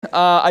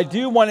I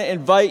do want to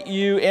invite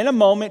you in a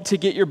moment to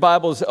get your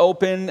Bibles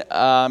open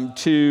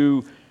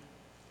to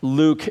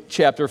Luke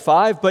chapter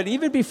 5. But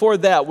even before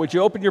that, would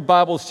you open your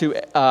Bibles to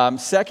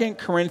 2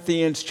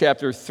 Corinthians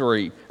chapter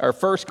 3, or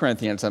 1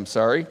 Corinthians,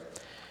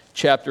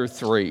 chapter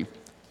 3.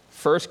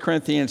 1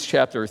 Corinthians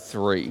chapter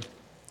 3.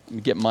 Let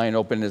me get mine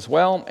open as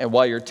well. And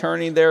while you're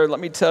turning there, let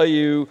me tell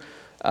you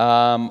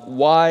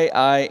why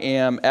I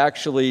am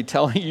actually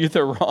telling you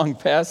the wrong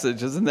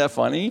passage. Isn't that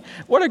funny?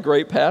 What a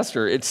great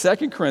pastor. It's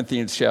 2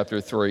 Corinthians chapter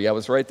 3. I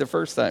was right the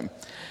first time.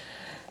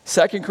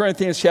 2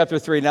 Corinthians chapter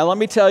 3. Now let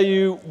me tell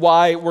you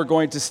why we're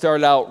going to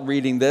start out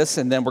reading this,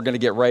 and then we're going to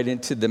get right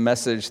into the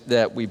message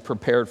that we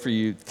prepared for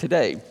you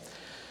today.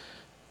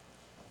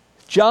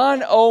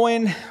 John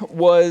Owen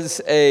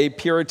was a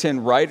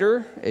Puritan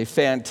writer, a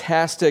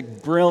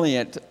fantastic,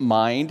 brilliant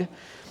mind.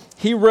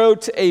 He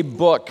wrote a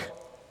book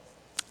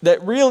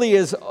that really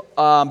is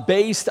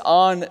based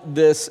on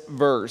this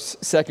verse,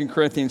 2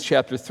 Corinthians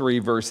chapter 3,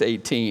 verse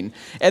 18.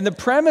 And the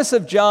premise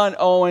of John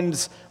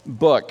Owen's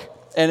book,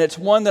 and it's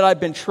one that I've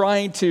been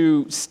trying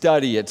to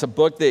study. It's a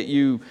book that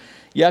you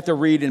have to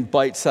read in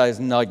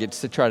bite-sized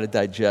nuggets to try to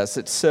digest.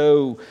 It's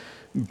so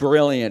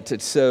brilliant,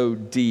 it's so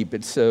deep,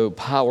 it's so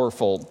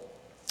powerful.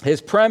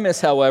 His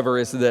premise, however,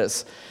 is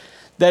this: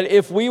 that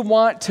if we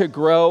want to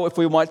grow, if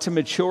we want to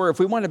mature, if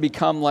we want to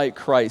become like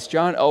Christ,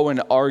 John Owen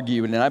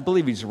argued, and I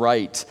believe he's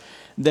right,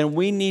 then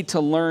we need to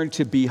learn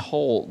to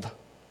behold.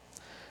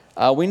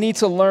 We need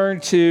to learn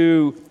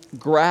to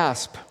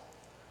grasp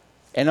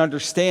and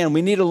understand.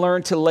 We need to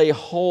learn to lay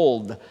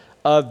hold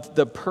of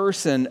the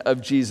person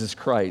of Jesus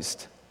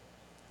Christ.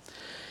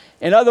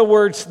 In other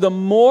words, the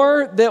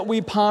more that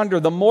we ponder,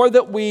 the more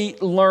that we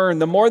learn,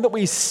 the more that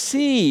we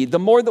see, the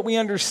more that we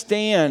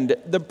understand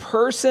the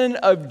person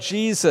of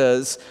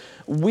Jesus,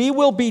 we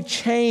will be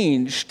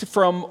changed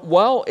from,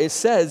 well, it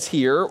says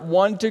here,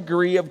 one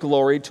degree of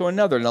glory to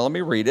another. Now let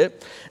me read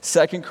it.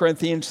 2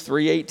 Corinthians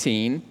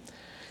 3:18.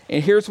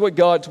 And here's what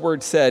God's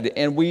word said: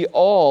 "And we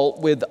all,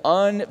 with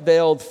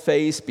unveiled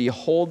face,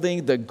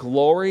 beholding the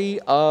glory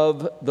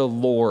of the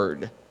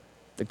Lord,"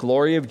 the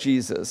glory of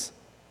Jesus,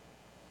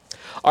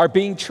 "are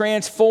being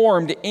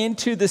transformed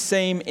into the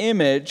same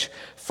image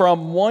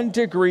from one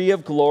degree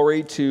of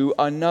glory to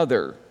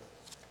another."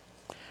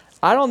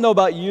 I don't know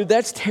about you,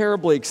 that's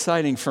terribly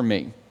exciting for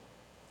me.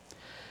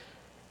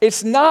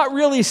 It's not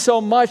really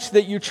so much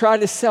that you try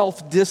to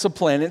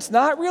self-discipline. It's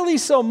not really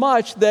so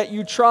much that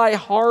you try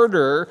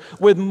harder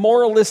with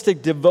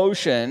moralistic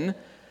devotion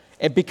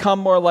and become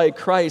more like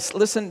Christ.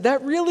 Listen,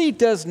 that really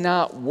does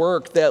not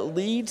work. That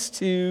leads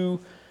to,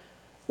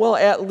 well,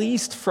 at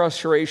least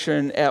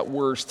frustration, at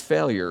worst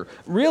failure.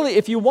 Really,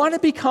 if you want to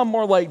become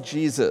more like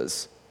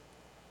Jesus,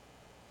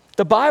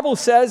 the Bible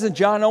says, and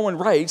John Owen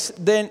writes,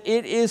 then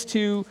it is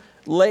to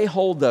lay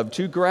hold of,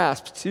 to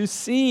grasp, to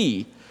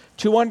see,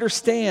 to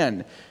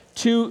understand,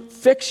 to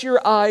fix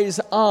your eyes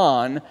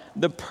on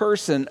the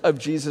person of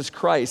Jesus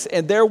Christ.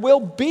 And there will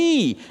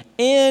be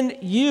in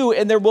you,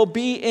 and there will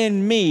be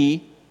in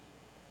me,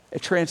 a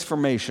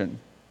transformation.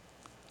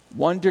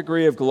 One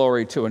degree of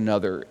glory to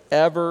another,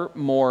 ever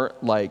more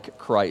like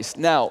Christ.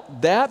 Now,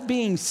 that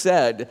being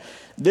said,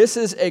 this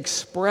is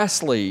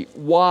expressly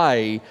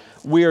why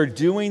we are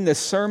doing the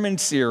sermon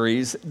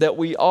series that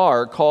we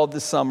are called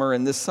The Summer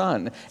in the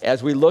Sun,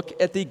 as we look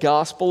at the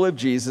gospel of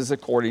Jesus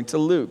according to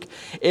Luke.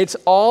 It's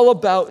all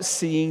about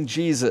seeing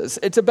Jesus.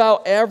 It's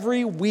about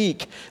every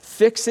week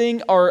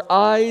fixing our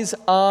eyes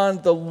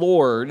on the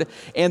Lord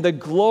and the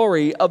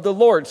glory of the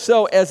Lord.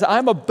 So as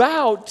I'm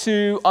about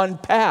to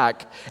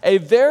unpack a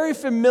very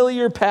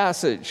familiar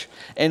passage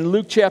in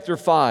Luke chapter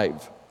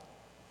 5,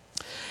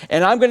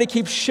 and I'm going to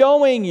keep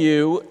showing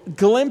you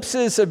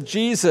glimpses of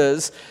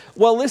Jesus.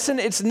 Well, listen,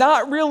 it's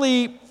not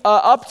really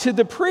up to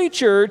the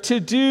preacher to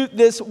do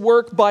this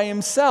work by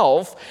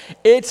himself.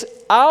 It's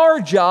our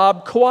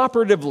job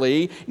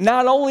cooperatively,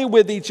 not only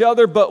with each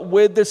other, but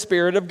with the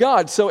Spirit of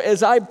God. So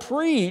as I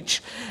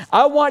preach,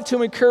 I want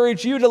to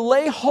encourage you to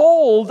lay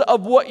hold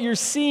of what you're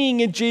seeing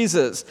in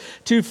Jesus,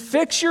 to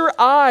fix your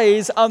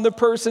eyes on the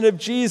person of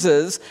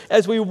Jesus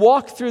as we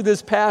walk through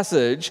this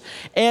passage,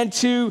 and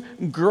to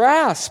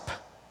grasp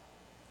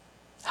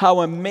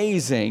how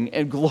amazing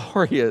and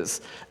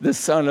glorious the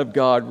Son of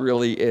God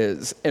really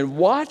is. And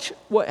watch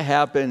what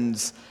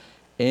happens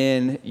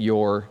in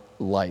your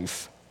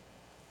life.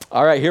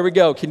 All right, here we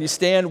go. Can you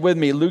stand with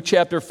me? Luke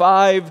chapter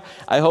 5.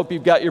 I hope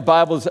you've got your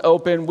Bibles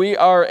open. We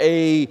are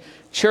a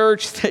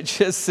church that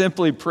just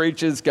simply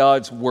preaches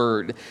God's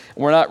word.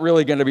 We're not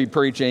really going to be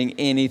preaching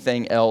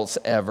anything else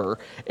ever.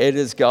 It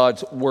is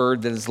God's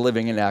word that is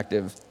living and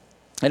active.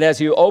 And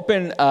as you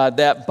open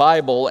that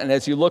Bible, and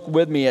as you look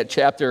with me at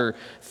chapter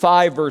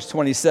 5, verse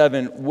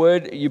 27,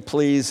 would you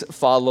please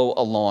follow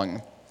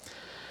along?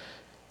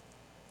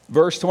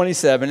 Verse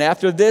 27,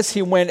 "After this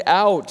he went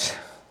out,"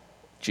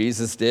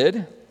 Jesus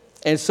did,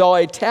 "and saw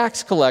a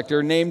tax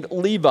collector named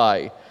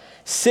Levi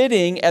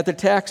sitting at the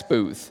tax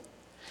booth.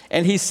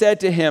 And he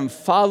said to him,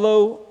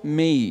 'Follow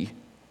me.'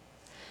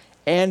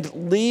 And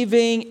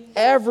leaving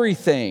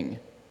everything,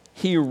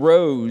 he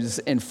rose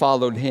and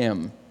followed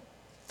him.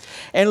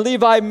 And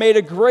Levi made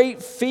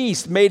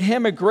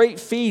him a great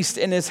feast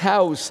in his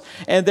house.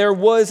 And there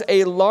was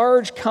a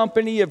large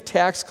company of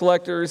tax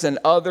collectors and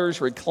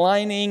others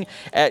reclining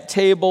at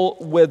table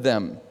with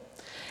them.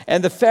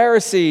 And the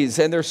Pharisees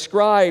and their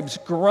scribes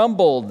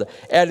grumbled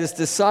at his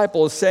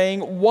disciples,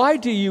 saying, "Why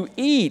do you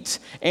eat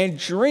and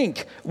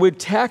drink with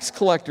tax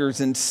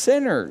collectors and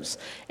sinners?"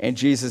 And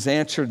Jesus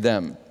answered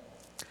them,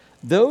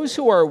 "Those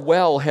who are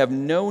well have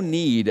no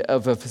need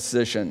of a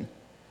physician,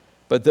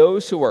 but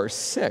those who are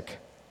sick.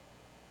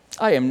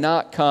 I am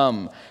not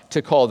come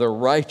to call the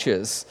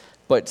righteous,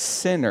 but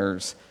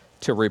sinners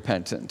to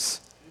repentance."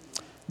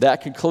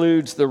 That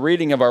concludes the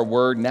reading of our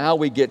word. Now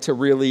we get to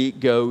really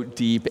go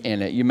deep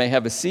in it. You may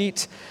have a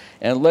seat,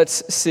 and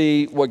let's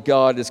see what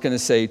God is going to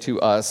say to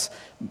us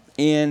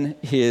in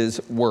his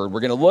word.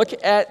 We're going to look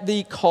at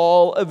the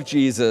call of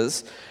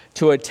Jesus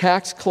to a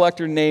tax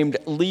collector named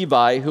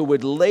Levi, who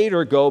would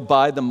later go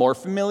by the more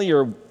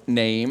familiar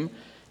name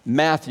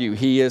Matthew.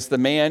 He is the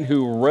man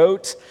who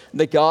wrote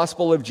the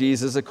Gospel of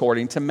Jesus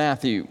according to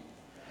Matthew.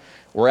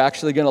 We're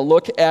actually going to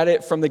look at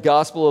it from the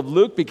Gospel of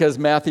Luke because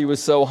Matthew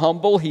was so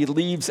humble. He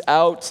leaves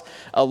out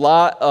a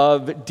lot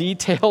of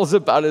details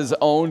about his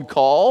own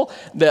call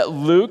that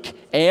Luke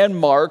and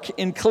Mark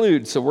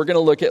include. So we're going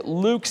to look at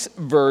Luke's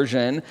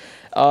version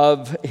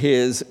of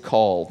his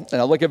call.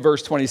 And I'll look at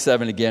verse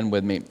 27 again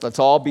with me. Let's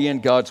all be in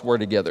God's word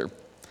together.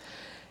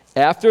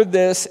 After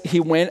this, he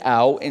went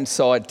out and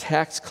saw a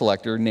tax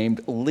collector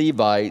named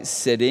Levi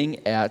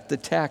sitting at the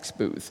tax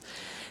booth.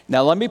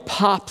 Now, let me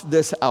pop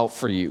this out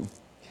for you.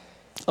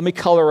 Let me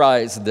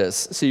colorize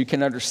this so you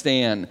can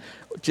understand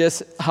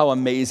just how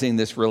amazing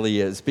this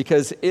really is.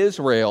 Because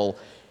Israel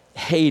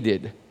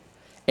hated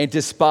and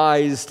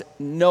despised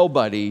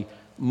nobody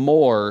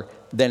more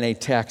than a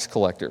tax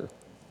collector.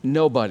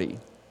 Nobody.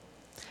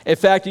 In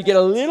fact, you get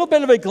a little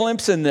bit of a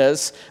glimpse in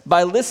this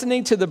by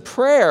listening to the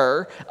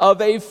prayer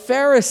of a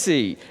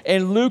Pharisee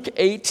in Luke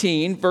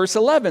 18, verse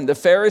 11. The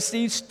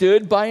Pharisee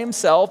stood by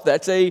himself,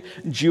 that's a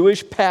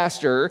Jewish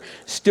pastor,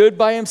 stood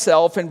by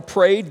himself and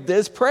prayed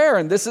this prayer.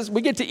 And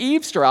we get to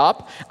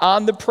eavesdrop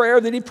on the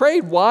prayer that he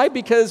prayed. Why?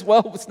 Because,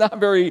 well, it's not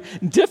very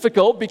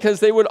difficult,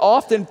 because they would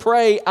often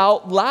pray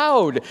out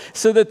loud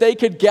so that they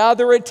could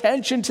gather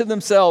attention to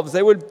themselves.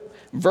 They would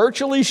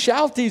virtually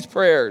shout these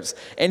prayers.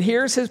 And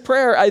here's his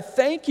prayer: "I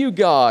thank you,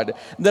 God,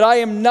 that I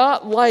am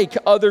not like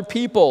other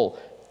people,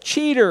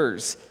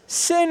 cheaters,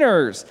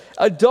 sinners,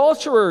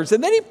 adulterers."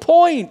 And then he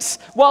points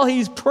while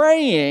he's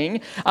praying,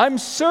 "I'm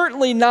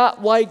certainly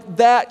not like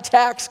that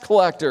tax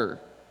collector."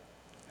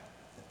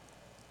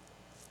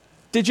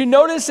 Did you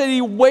notice that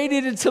he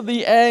waited until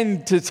the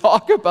end to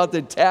talk about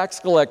the tax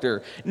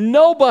collector?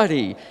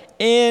 Nobody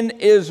in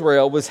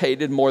Israel was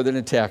hated more than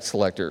a tax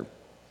collector.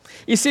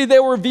 You see, they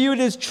were viewed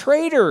as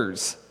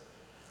traitors.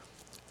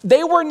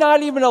 They were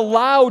not even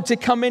allowed to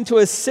come into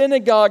a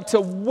synagogue to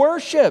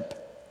worship.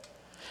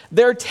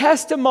 Their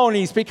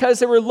testimonies, because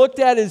they were looked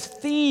at as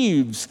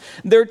thieves,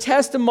 their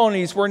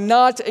testimonies were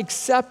not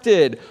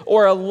accepted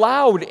or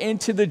allowed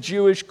into the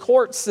Jewish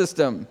court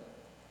system.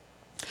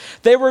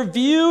 They were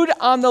viewed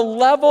on the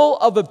level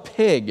of a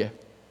pig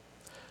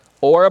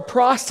or a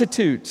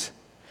prostitute.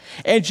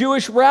 And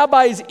Jewish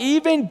rabbis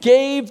even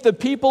gave the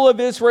people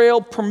of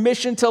Israel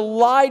permission to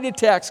lie to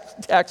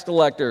tax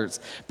collectors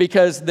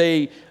because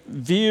they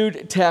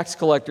viewed tax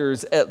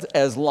collectors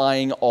as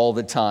lying all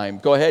the time.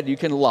 Go ahead, you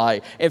can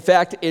lie. In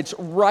fact, it's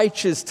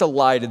righteous to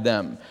lie to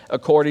them,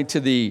 according to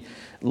the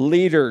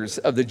leaders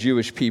of the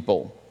Jewish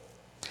people.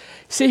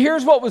 See,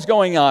 here's what was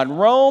going on.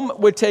 Rome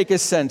would take a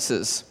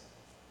census.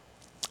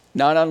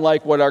 Not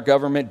unlike what our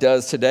government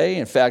does today.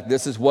 In fact,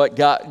 this is what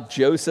got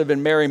Joseph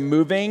and Mary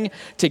moving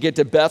to get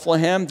to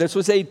Bethlehem. This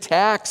was a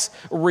tax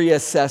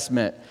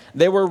reassessment.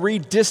 They were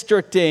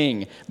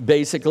redistricting,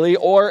 basically,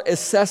 or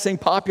assessing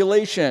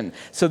population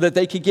so that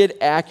they could get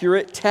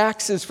accurate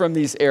taxes from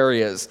these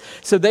areas.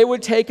 So they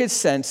would take a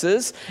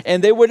census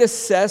and they would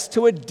assess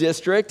to a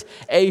district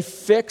a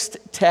fixed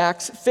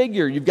tax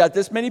figure. You've got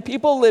this many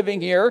people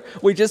living here.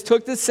 We just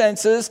took the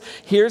census.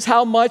 Here's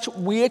how much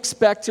we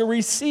expect to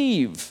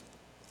receive.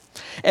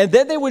 And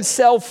then they would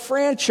sell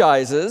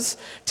franchises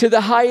to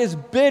the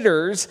highest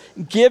bidders,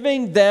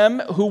 giving them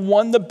who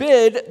won the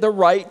bid the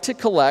right to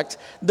collect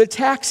the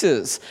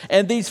taxes.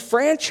 And these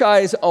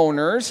franchise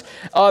owners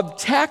of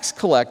tax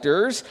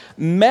collectors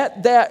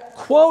met that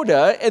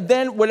quota, and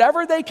then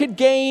whatever they could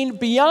gain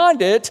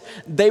beyond it,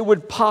 they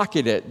would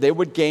pocket it. They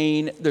would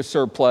gain the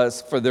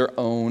surplus for their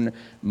own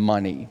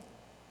money.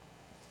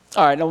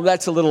 All right, now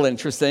that's a little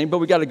interesting, but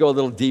we got to go a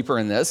little deeper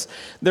in this.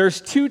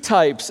 There's two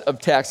types of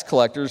tax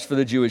collectors for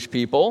the Jewish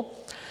people.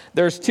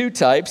 There's two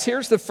types.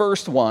 Here's the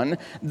first one,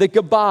 the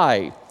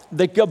Gabai.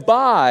 The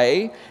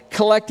Gabai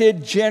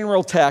collected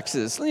general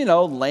taxes,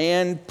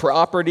 land,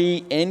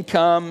 property,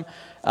 income.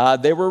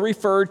 They were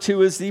referred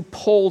to as the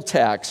poll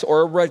tax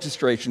or a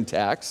registration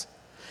tax.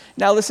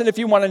 Now listen, if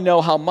you want to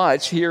know how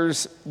much,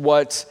 here's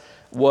what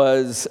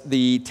was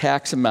the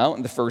tax amount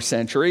in the first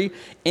century.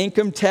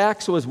 Income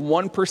tax was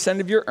 1%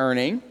 of your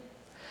earning.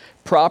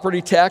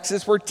 Property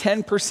taxes were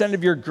 10%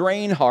 of your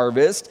grain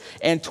harvest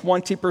and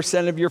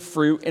 20% of your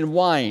fruit and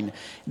wine.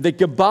 The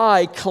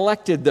Gabai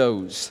collected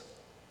those.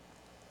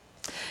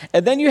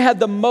 And then you had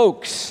the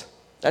Mokes.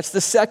 That's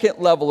the second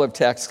level of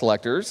tax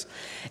collectors.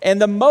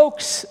 And the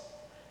Mokes,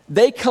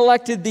 they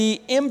collected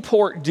the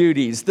import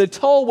duties, the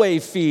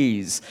tollway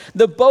fees,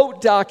 the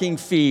boat docking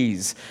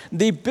fees,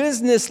 the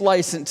business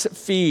license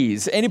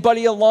fees.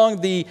 Anybody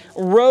along the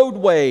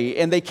roadway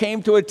and they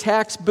came to a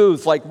tax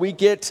booth like we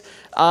get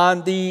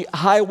on the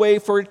highway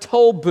for a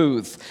toll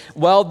booth.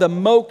 Well, the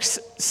Mokes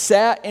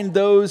sat in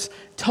those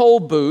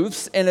toll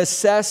booths and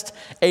assessed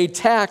a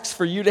tax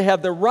for you to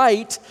have the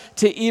right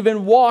to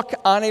even walk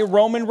on a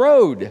Roman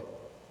road.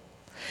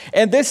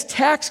 And this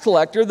tax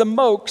collector, the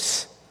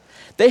Mokes,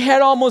 they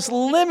had almost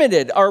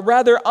limited, or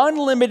rather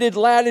unlimited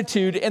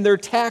latitude in their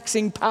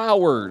taxing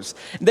powers.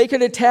 They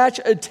could attach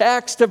a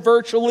tax to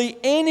virtually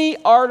any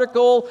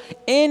article,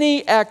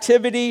 any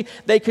activity.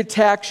 They could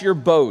tax your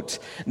boat.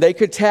 They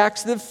could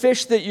tax the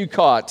fish that you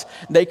caught.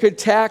 They could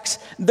tax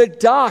the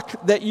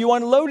dock that you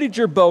unloaded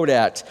your boat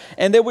at.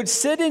 And they would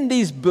sit in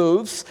these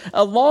booths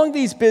along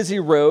these busy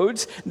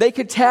roads. They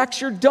could tax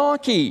your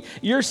donkey,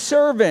 your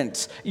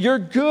servants, your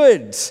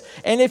goods.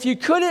 And if you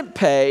couldn't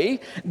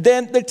pay,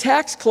 then the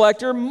tax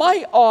collector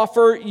might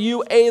offer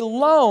you a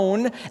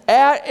loan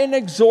at an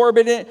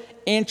exorbitant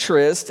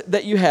interest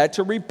that you had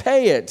to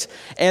repay it.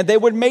 And they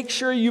would make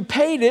sure you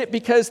paid it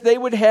because they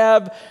would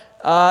have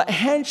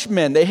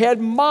henchmen, they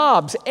had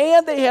mobs,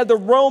 and they had the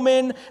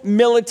Roman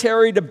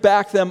military to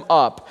back them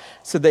up.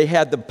 So they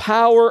had the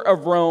power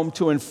of Rome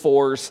to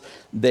enforce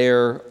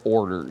their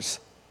orders.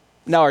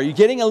 Now, are you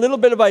getting a little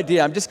bit of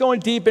idea? I'm just going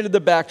deep into the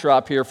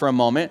backdrop here for a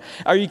moment.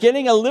 Are you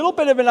getting a little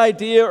bit of an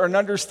idea or an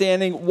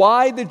understanding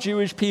why the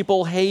Jewish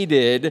people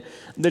hated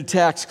the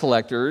tax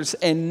collectors,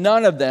 and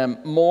none of them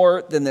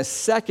more than the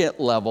second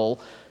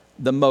level,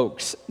 the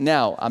Mokes?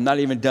 Now, I'm not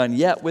even done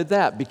yet with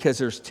that because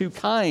there's two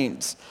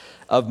kinds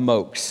of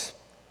Mokes.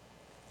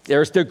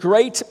 There's the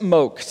great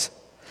Mokes,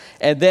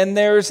 and then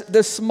there's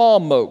the small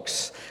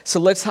Mokes. So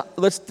let's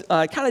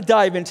kind of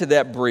dive into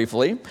that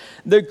briefly.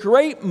 The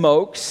great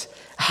Mokes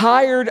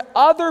hired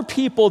other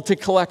people to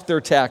collect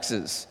their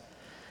taxes.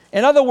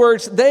 In other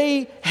words,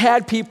 they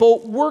had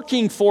people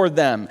working for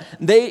them.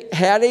 They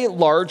had a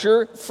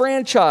larger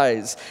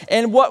franchise.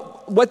 And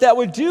what that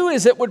would do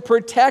is it would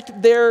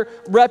protect their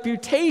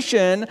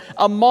reputation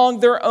among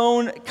their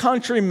own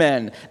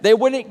countrymen. They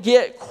wouldn't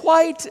get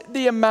quite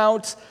the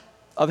amount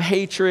of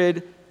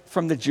hatred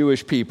from the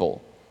Jewish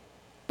people.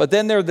 But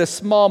then there are the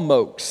small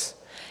Mokes.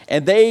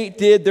 And they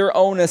did their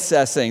own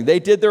assessing. They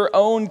did their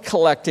own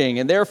collecting.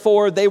 And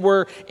therefore, they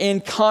were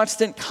in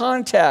constant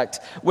contact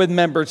with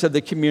members of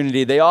the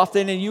community. They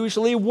often and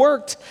usually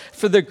worked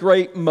for the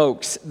great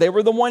Mokes. They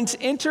were the ones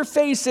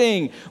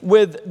interfacing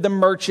with the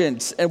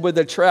merchants and with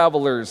the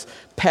travelers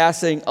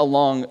passing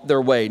along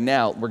their way.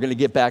 Now, we're going to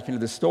get back into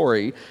the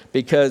story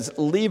because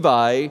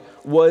Levi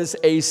was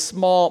a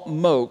small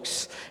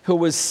Mokes who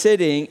was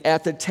sitting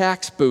at the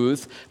tax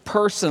booth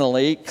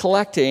personally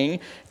collecting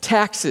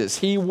taxes.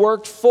 He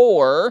worked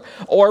for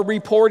or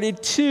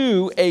reported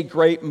to a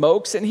great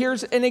Mokes. And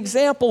here's an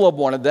example of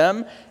one of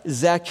them,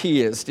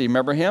 Zacchaeus. Do you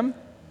remember him?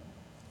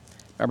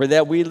 Remember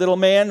that wee little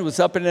man who was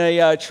up in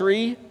a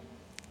tree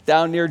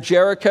down near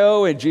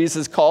Jericho, and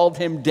Jesus called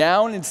him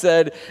down and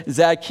said,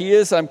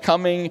 Zacchaeus, I'm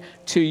coming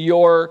to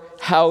your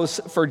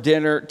house for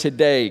dinner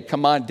today.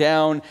 Come on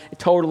down. It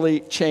totally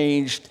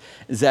changed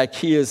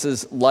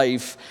Zacchaeus'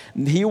 life.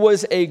 He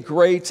was a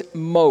great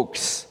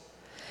Mokes.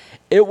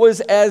 It was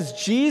as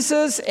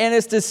Jesus and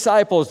his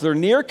disciples, they're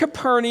near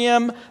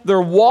Capernaum, they're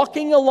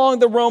walking along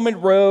the Roman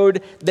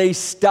road, they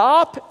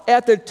stop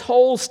at the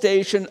toll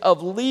station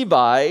of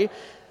Levi.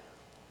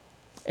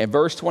 And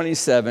verse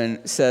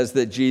 27 says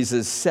that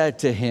Jesus said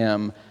to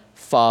him,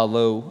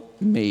 follow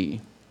me.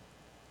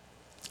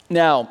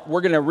 Now, we're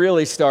going to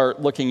really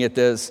start looking at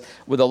this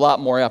with a lot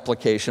more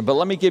application, but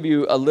let me give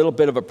you a little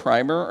bit of a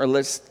primer, or at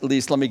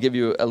least let me give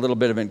you a little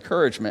bit of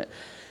encouragement.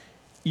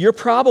 You're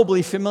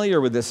probably familiar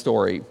with this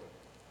story.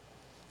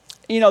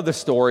 You know the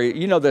story,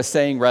 you know the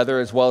saying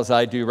rather as well as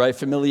I do, right?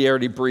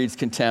 Familiarity breeds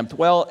contempt.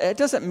 Well, it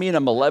doesn't mean a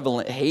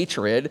malevolent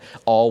hatred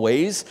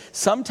always.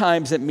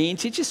 Sometimes it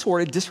means you just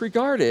sort of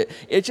disregard it.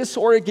 It just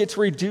sort of gets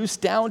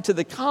reduced down to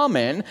the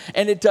common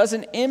and it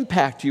doesn't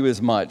impact you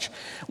as much.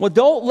 Well,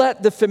 don't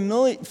let the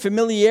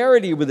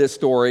familiarity with this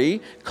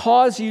story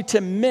cause you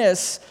to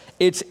miss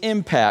its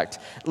impact.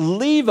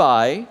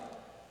 Levi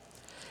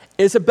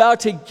is about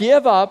to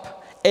give up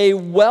a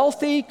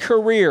wealthy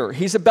career.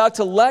 He's about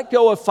to let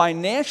go of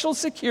financial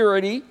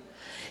security.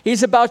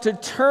 He's about to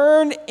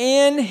turn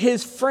in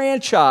his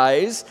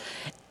franchise,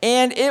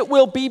 and it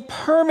will be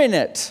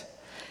permanent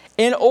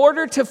in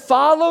order to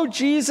follow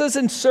Jesus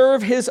and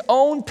serve his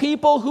own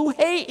people who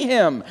hate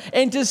him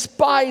and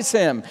despise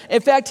him.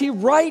 In fact, he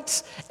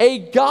writes a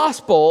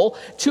gospel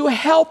to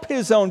help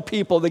his own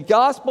people. The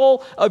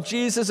gospel of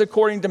Jesus,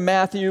 according to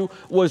Matthew,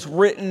 was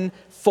written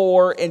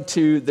for and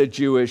to the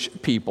Jewish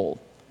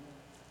people.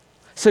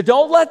 So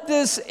don't let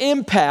this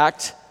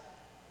impact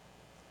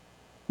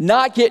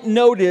not get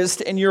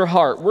noticed in your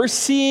heart. We're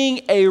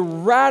seeing a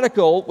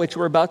radical, which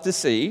we're about to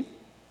see,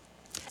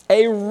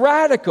 a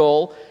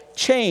radical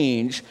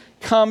change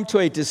come to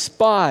a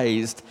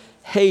despised,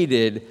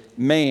 hated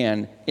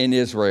man in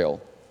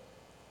Israel.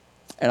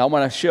 And I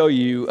want to show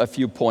you a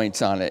few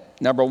points on it.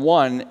 Number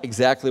one,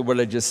 exactly what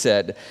I just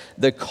said.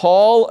 The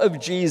call of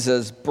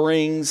Jesus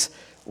brings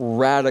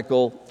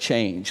radical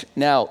change.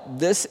 Now,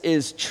 this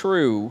is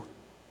true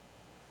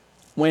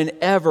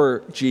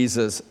whenever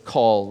Jesus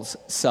calls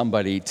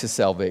somebody to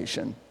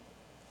salvation.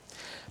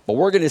 But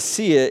we're going to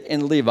see it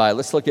in Levi.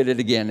 Let's look at it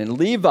again. And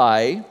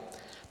Levi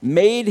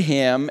made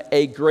him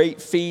a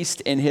great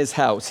feast in his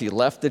house. He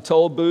left the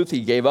toll booth.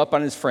 He gave up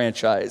on his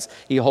franchise.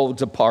 He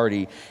holds a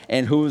party.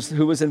 And who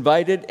was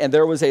invited? And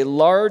there was a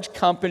large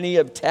company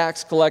of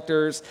tax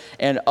collectors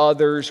and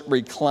others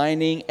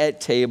reclining at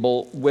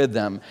table with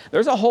them.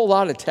 There's a whole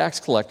lot of tax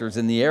collectors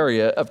in the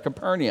area of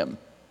Capernaum.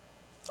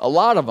 A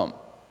lot of them.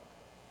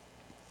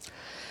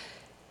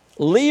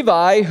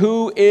 Levi,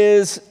 who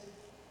is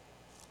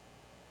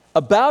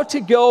about to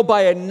go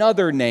by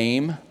another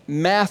name,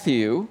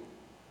 Matthew,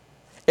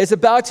 is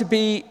about to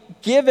be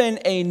given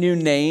a new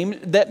name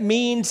that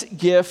means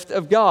gift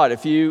of God.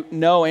 If you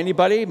know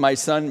anybody, my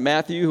son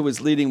Matthew, who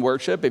was leading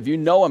worship, if you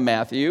know a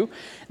Matthew,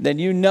 then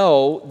you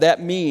know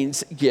that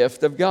means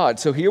gift of God.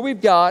 So here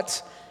we've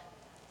got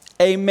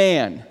a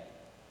man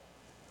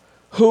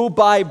who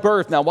by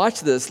birth, now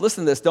watch this,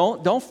 listen to this,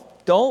 don't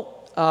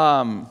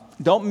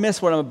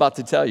miss what I'm about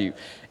to tell you.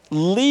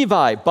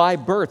 Levi, by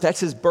birth,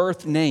 that's his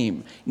birth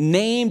name,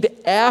 named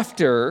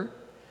after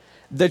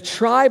the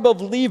tribe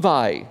of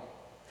Levi.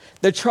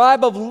 The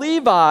tribe of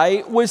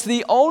Levi was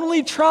the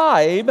only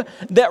tribe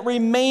that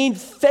remained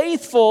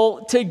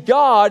faithful to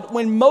God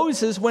when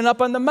Moses went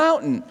up on the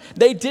mountain.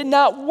 They did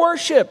not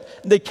worship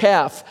the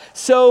calf,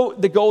 so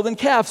the golden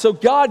calf. So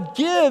God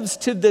gives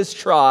to this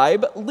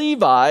tribe,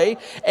 Levi,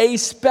 a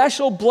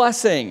special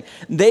blessing.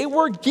 They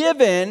were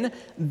given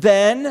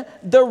then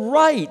the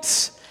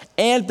rights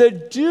and the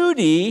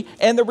duty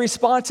and the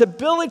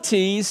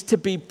responsibilities to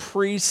be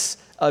priests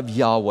of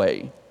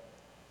Yahweh.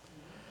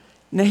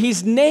 Now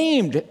he's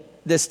named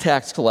this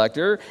tax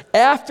collector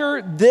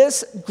after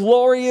this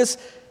glorious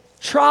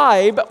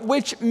tribe,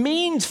 which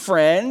means,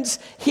 friends,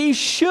 he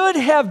should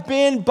have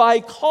been by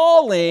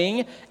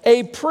calling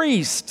a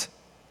priest.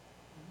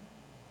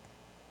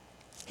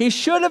 He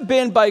should have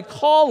been by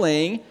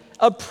calling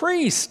a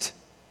priest.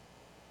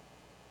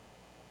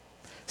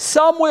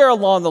 Somewhere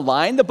along the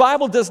line, the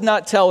Bible does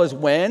not tell us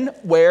when,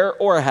 where,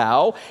 or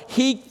how,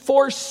 he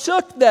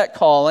forsook that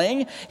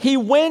calling. He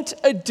went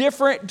a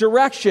different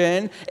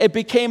direction. It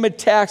became a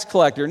tax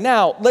collector.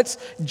 Now, let's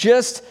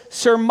just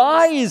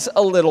surmise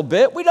a little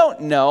bit. We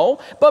don't know,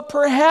 but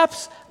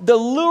perhaps the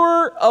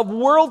lure of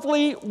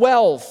worldly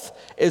wealth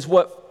is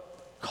what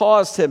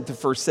caused him to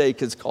forsake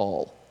his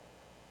call.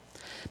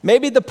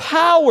 Maybe the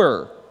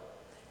power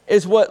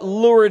is what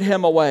lured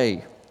him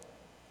away.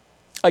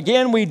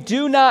 Again, we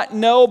do not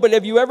know, but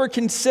have you ever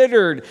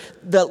considered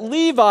that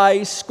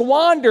Levi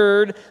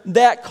squandered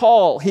that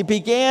call? He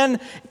began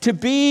to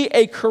be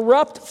a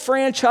corrupt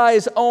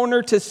franchise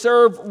owner to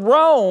serve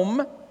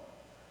Rome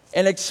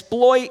and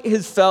exploit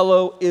his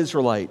fellow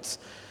Israelites.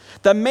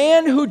 The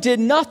man who did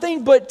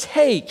nothing but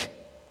take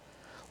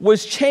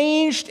was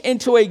changed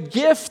into a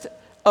gift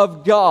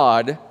of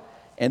God,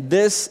 and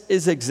this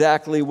is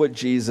exactly what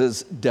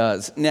Jesus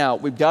does. Now,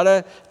 we've got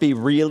to be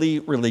really,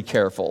 really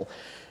careful.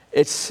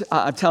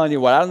 I'm telling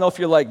you what, I don't know if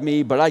you're like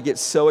me, but I get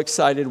so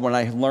excited when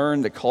I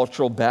learn the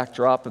cultural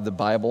backdrop of the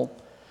Bible.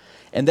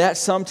 And that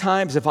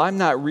sometimes, if I'm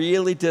not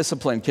really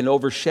disciplined, can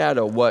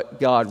overshadow what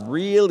God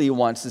really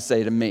wants to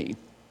say to me.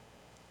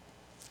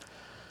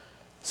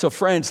 So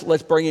friends,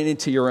 let's bring it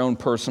into your own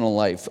personal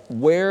life.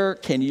 Where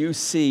can you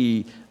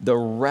see the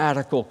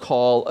radical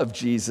call of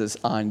Jesus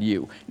on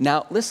you?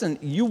 Now, listen,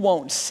 you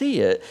won't see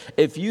it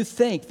if you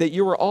think that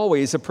you were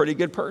always a pretty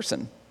good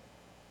person.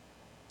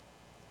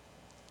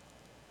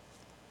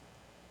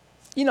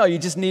 You know, you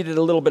just needed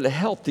a little bit of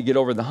help to get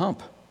over the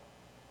hump.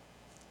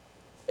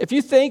 If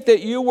you think that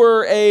you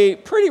were a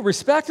pretty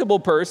respectable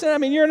person, I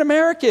mean, you're an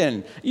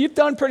American. You've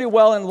done pretty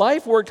well in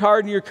life, worked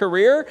hard in your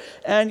career,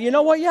 and you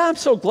know what? Yeah, I'm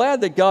so glad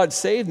that God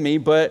saved me,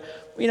 but,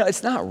 you know,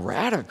 it's not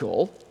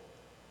radical.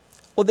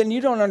 Well, then you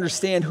don't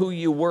understand who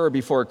you were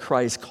before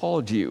Christ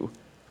called you.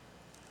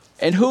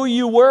 And who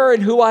you were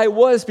and who I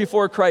was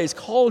before Christ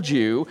called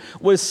you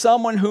was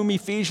someone whom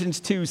Ephesians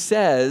 2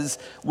 says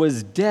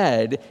was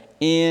dead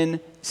in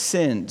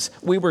sins.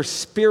 We were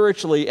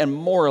spiritually and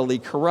morally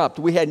corrupt.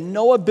 We had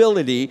no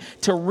ability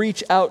to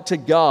reach out to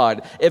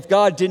God. If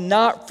God did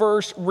not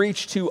first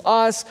reach to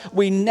us,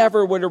 we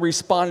never would have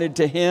responded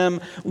to him.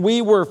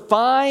 We were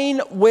fine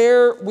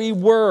where we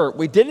were.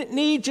 We didn't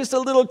need just a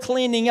little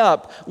cleaning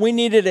up. We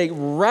needed a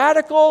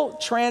radical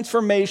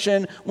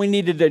transformation. We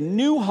needed a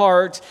new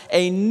heart,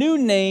 a new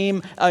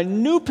name, a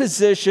new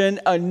position,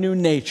 a new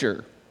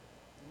nature.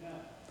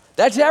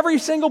 That's every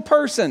single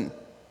person.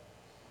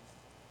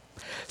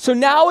 So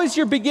now as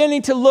you're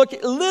beginning to look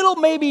a little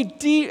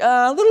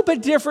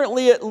bit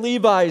differently at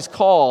Levi's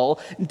call,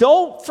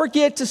 don't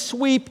forget to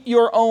sweep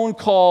your own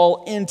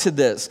call into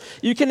this.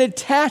 You can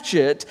attach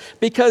it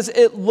because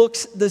it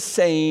looks the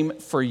same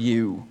for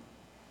you.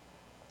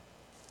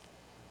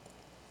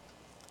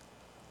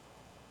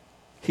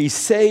 He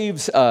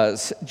saves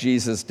us,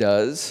 Jesus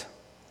does,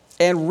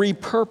 and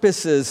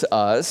repurposes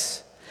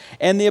us.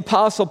 And the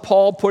Apostle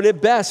Paul put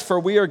it best, for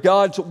we are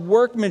God's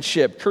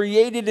workmanship,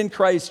 created in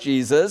Christ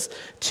Jesus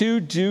to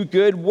do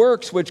good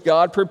works, which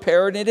God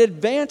prepared in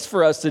advance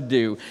for us to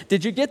do.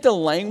 Did you get the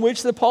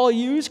language that Paul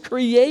used?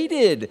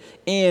 Created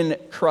in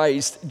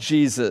Christ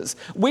Jesus.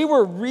 We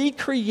were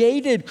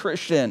recreated,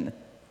 Christian.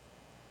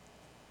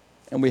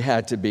 And we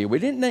had to be. We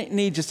didn't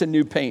need just a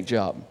new paint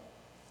job.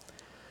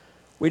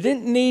 We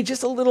didn't need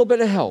just a little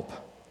bit of help.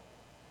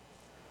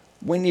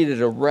 We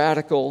needed a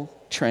radical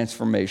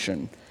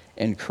transformation.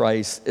 And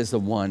Christ is the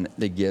one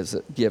that gives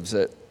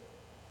it.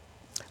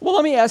 Well,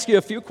 let me ask you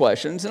a few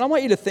questions, and I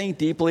want you to think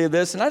deeply of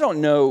this. And I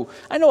know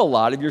a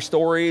lot of your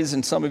stories,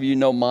 and some of you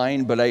know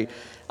mine, but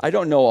I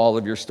don't know all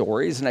of your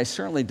stories, and I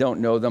certainly don't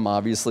know them,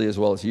 obviously, as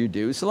well as you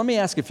do. So let me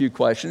ask a few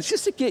questions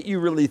just to get you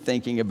really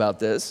thinking about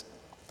this.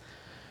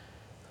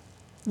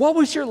 What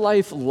was your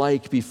life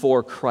like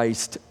before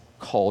Christ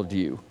called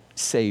you,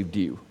 saved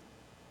you?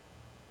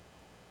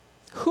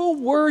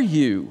 Who were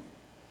you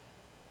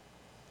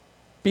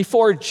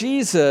before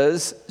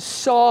Jesus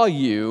saw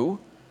you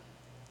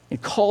and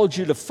called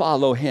you to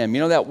follow him? You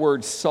know that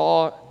word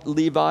saw,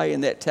 Levi,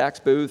 in that tax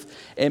booth?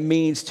 It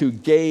means to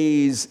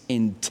gaze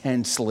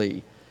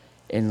intensely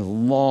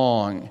and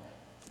long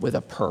with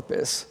a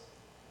purpose.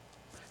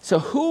 So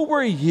who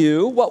were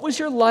you? What was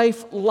your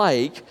life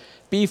like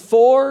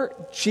before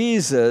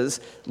Jesus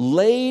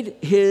laid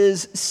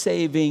his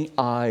saving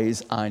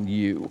eyes on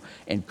you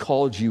and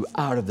called you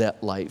out of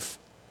that life?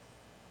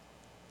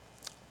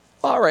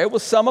 All right, well,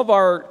 some of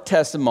our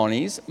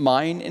testimonies,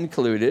 mine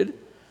included,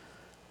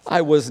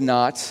 I was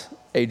not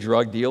a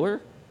drug dealer.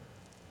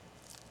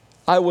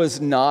 I was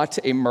not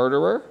a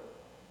murderer.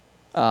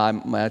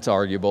 That's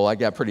arguable. I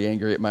got pretty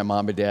angry at my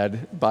mom and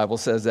dad. The Bible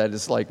says that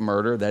it's like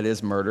murder. That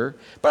is murder.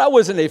 But I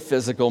wasn't a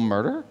physical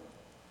murderer.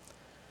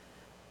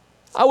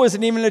 I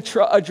wasn't even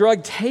a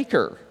drug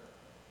taker.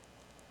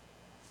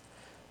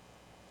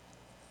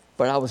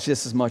 But I was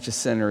just as much a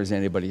sinner as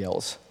anybody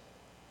else.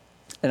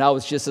 And I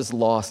was just as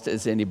lost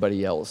as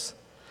anybody else.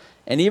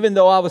 And even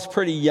though I was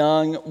pretty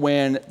young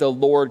when the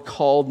Lord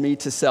called me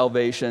to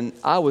salvation,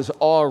 I was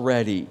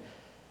already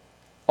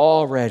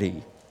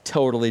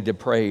totally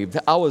depraved.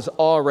 I was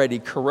already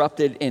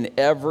corrupted in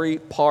every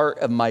part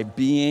of my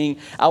being.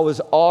 I was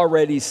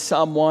already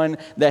someone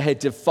that had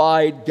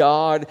defied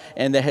God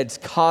and that had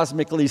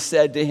cosmically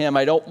said to him,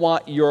 I don't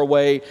want your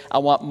way, I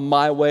want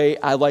my way.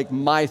 I like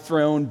my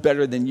throne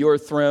better than your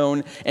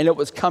throne. And it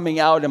was coming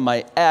out in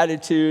my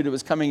attitude. It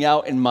was coming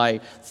out in my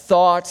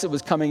thoughts. It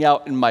was coming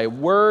out in my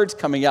words,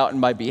 coming out in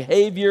my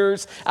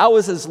behaviors. I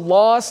was as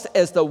lost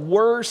as the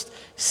worst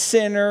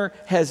sinner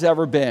has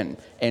ever been.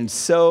 And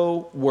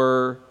so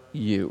were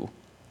you.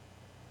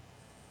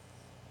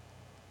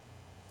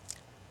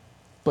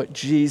 But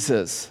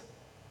Jesus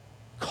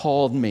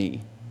called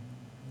me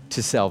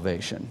to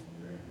salvation.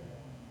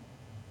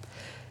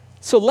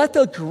 So let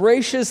the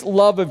gracious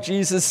love of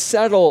Jesus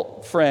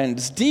settle,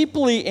 friends,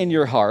 deeply in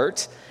your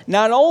heart.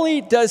 Not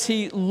only does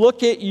he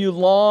look at you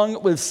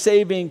long with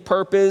saving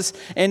purpose,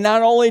 and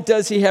not only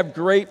does he have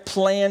great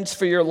plans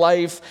for your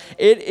life,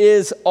 it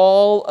is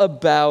all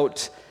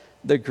about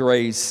the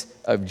grace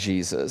of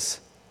Jesus.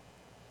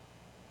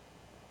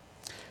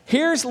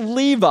 Here's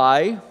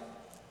Levi.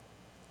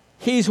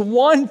 He's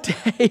one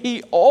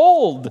day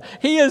old.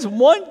 He is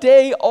one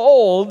day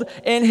old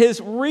in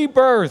his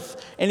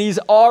rebirth, and he's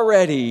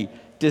already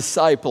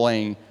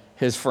discipling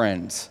his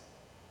friends.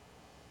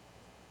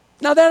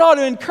 Now that ought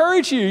to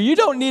encourage you. You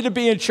don't need to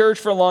be in church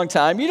for a long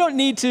time. You don't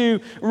need to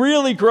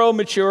really grow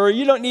mature.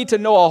 You don't need to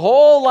know a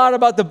whole lot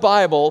about the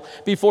Bible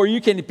before you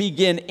can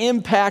begin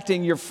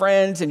impacting your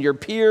friends and your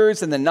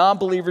peers and the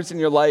non-believers in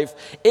your life.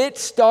 It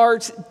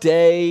starts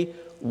day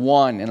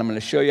one, and I'm going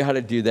to show you how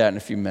to do that in a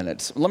few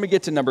minutes. Let me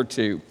get to number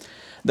 2.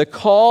 The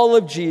call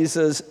of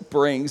Jesus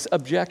brings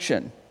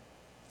objection.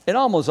 It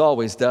almost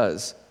always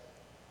does.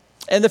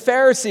 And the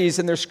Pharisees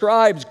and their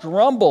scribes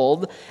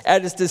grumbled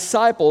at his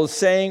disciples,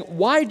 saying,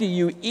 "Why do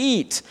you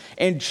eat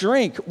and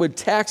drink with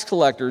tax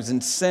collectors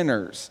and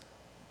sinners?"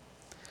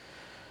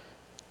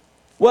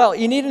 Well,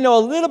 you need to know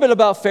a little bit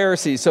about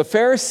Pharisees. So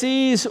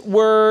Pharisees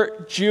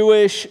were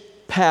Jewish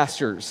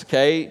pastors,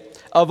 okay?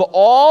 Of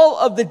all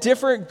of the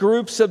different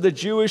groups of the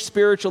Jewish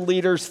spiritual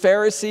leaders,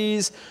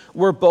 Pharisees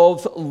were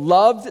both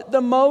loved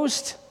the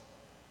most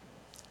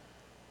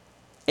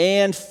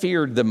and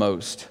feared the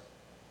most,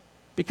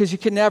 because you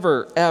can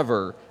never,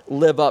 ever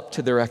live up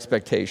to their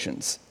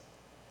expectations.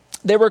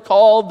 They were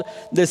called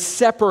the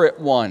separate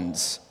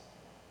ones.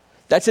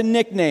 That's a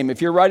nickname.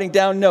 If you're writing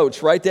down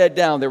notes, write that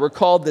down. They were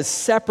called the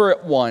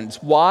separate ones.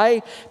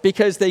 Why?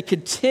 Because they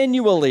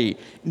continually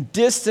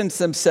distanced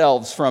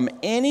themselves from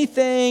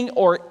anything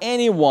or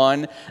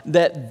anyone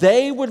that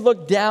they would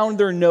look down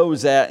their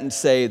nose at and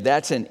say,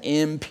 that's an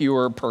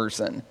impure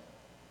person.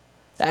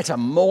 That's a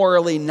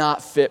morally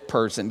not fit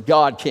person.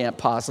 God can't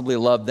possibly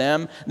love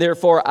them.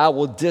 Therefore, I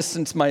will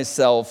distance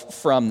myself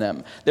from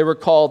them. They were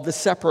called the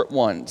separate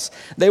ones.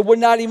 They would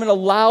not even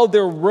allow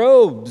their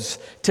robes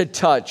to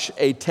touch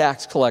a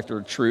tax collector.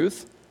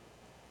 Truth.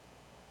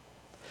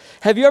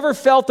 Have you ever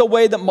felt the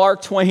way that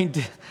Mark Twain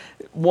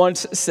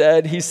once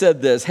said? He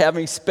said this: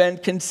 having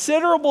spent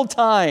considerable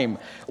time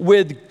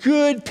with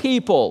good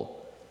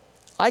people,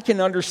 I can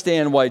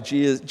understand why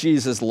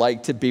Jesus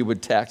liked to be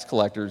with tax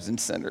collectors and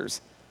sinners.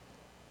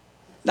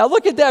 Now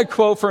look at that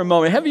quote for a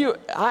moment.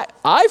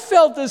 I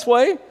felt this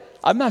way.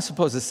 I'm not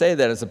supposed to say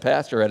that as a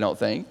pastor, I don't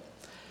think.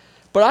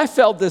 But I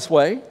felt this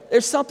way.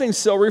 There's something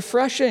so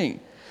refreshing.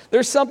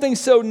 There's something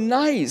so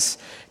nice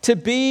to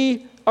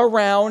be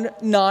around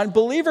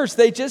non-believers.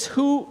 They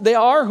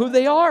are who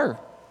they are.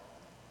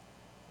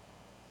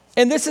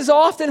 And this is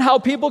often how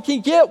people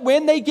can get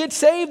when they get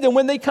saved and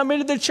when they come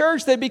into the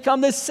church. They become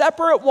the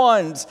separate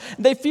ones.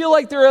 They feel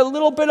like they're a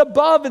little bit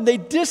above and they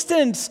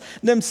distance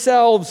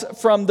themselves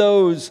from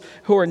those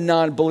who are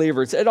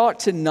non-believers. It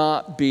ought to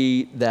not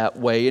be that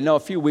way. You know, a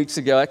few weeks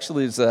ago,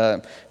 actually it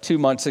was 2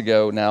 months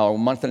ago now, a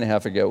month and a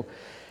half ago,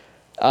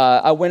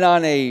 I went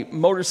on a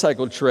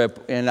motorcycle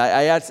trip, and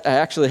I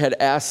actually had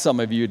asked some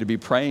of you to be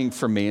praying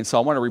for me, and so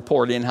I want to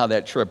report in how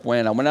that trip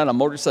went. I went on a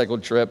motorcycle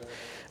trip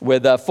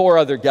with 4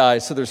 other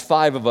guys, so there's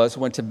 5 of us,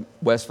 went to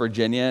West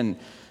Virginia, and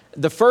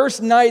the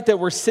first night that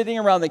we're sitting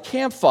around the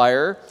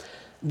campfire,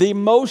 the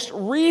most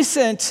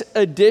recent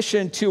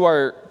addition to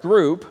our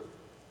group,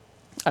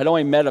 I'd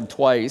only met him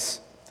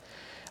twice,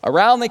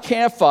 around the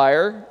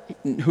campfire,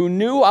 who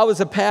knew I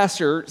was a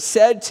pastor,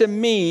 said to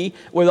me,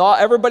 with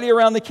everybody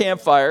around the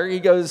campfire,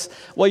 he goes,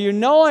 well, you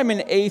know I'm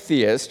an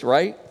atheist,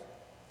 right?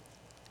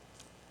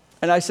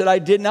 And I said, I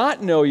did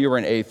not know you were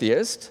an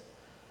atheist.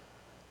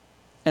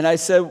 And I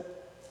said,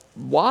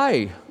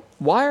 why?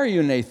 Why are you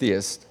an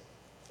atheist?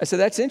 I said,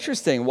 that's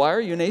interesting. Why are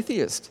you an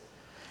atheist?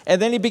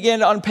 And then he began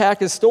to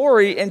unpack his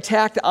story and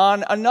tacked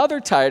on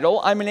another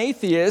title. I'm an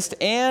atheist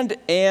and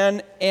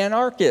an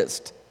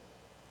anarchist.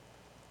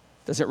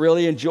 Doesn't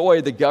really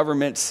enjoy the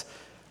government's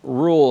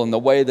rule and the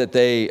way that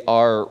they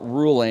are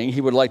ruling. He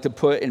would like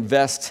to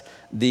invest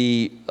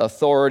the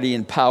authority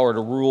and power to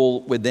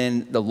rule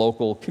within the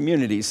local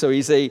community. So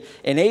he's an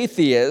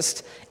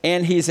atheist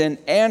and he's an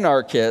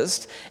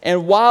anarchist.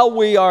 And while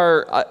we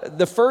are,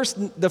 the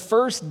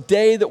first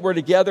day that we're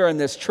together on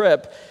this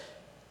trip,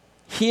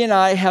 he and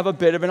I have a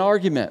bit of an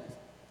argument.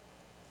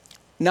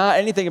 Not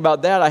anything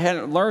about that. I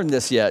hadn't learned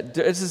this yet.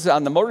 This is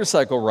on the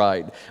motorcycle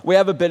ride. We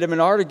have a bit of an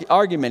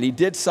argument. He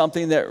did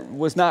something that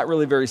was not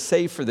really very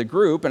safe for the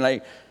group, and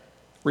I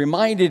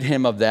reminded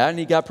him of that, and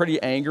he got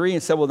pretty angry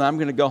and said, well, then I'm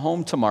going to go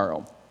home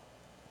tomorrow.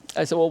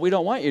 I said, well, we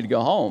don't want you to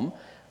go home.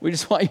 We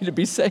just want you to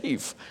be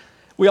safe.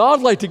 We all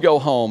like to go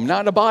home, not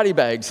in a body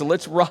bag, so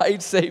let's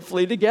ride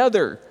safely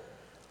together.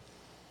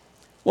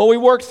 Well, we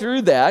worked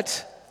through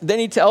that. Then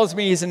he tells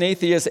me he's an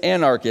atheist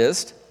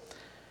anarchist.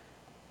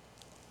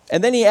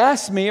 And then he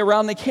asked me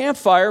around the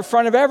campfire in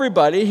front of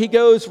everybody, he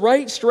goes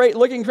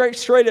looking right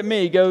straight at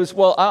me, he goes,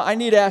 well, I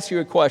need to ask you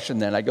a question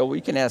then. I go, well,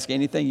 you can ask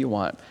anything you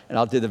want, and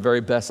I'll do the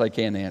very best I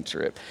can to answer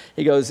it.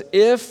 He goes,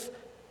 if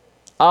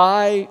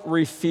I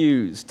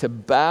refuse to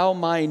bow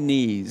my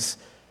knees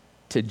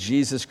to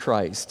Jesus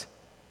Christ,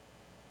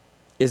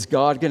 is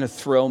God going to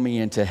throw me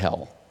into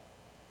hell?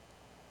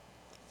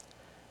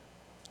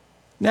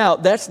 Now,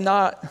 that's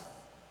not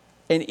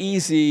an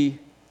easy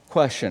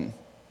question.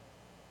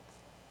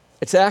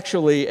 It's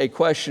actually a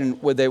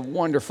question with a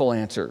wonderful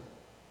answer.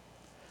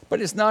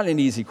 But it's not an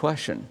easy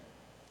question.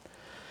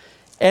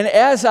 And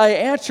as I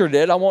answered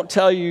it, I won't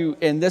tell you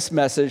in this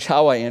message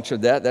how I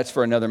answered that. That's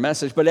for another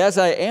message. But as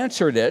I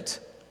answered it,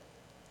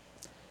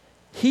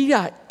 he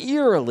got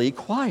eerily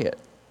quiet.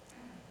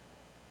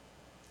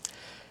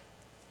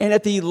 And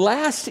at the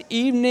last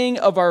evening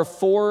of our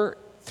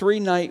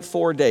 3-night,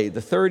 4-day,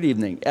 the third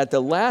evening, at the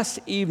last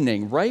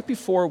evening, right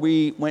before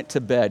we went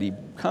to bed, he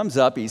comes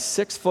up, he's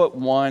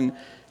 6'1",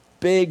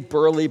 big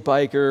burly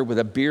biker with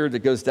a beard that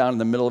goes down in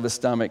the middle of his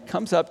stomach,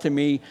 comes up to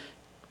me,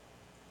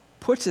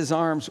 puts his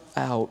arms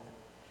out,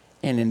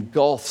 and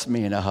engulfs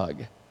me in a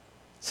hug.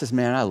 Says,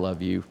 man, I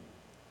love you.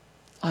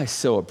 I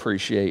so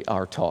appreciate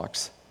our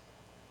talks.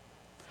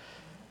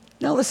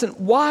 Now listen,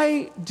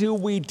 why do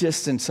we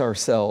distance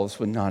ourselves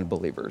with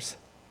non-believers?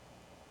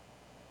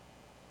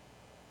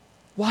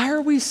 Why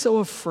are we so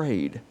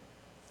afraid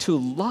to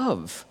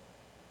love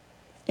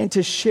and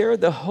to share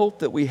the hope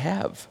that we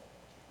have?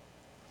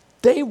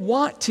 They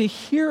want to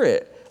hear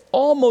it.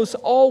 almost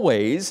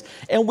always,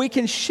 and we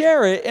can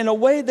share it in a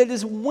way that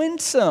is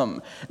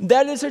winsome,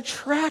 that is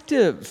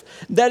attractive,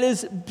 that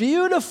is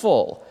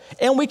beautiful.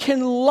 And we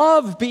can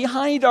love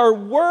behind our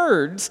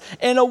words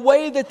in a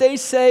way that they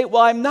say,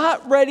 well, I'm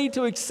not ready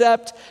to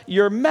accept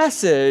your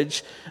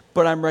message,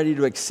 but I'm ready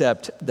to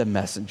accept the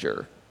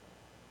messenger.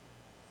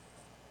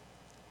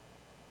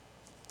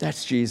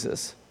 That's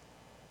Jesus.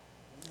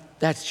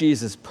 That's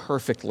Jesus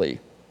perfectly.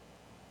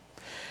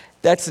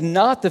 That's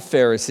not the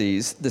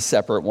Pharisees, the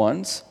separate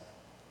ones.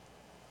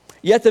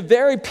 Yet the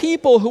very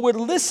people who would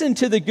listen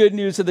to the good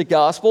news of the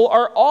gospel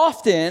are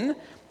often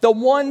the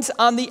ones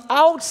on the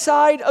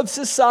outside of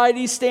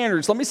society's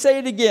standards. Let me say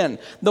it again.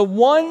 The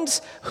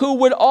ones who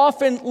would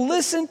often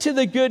listen to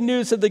the good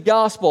news of the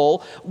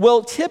gospel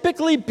will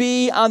typically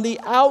be on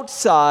the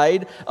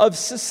outside of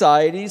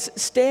society's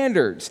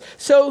standards.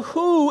 So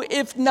who,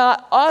 if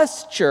not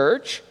us,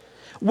 church,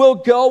 will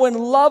go and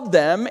love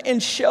them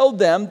and show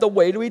them the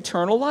way to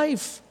eternal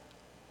life?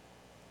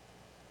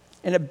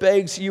 And it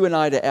begs you and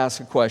I to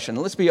ask a question.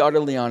 Let's be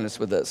utterly honest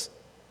with this.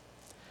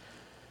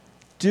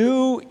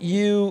 Do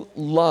you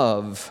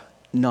love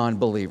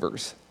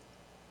non-believers?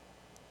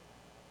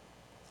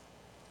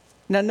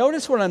 Now,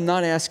 notice what I'm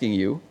not asking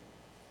you.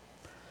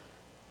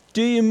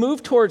 Do you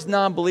move towards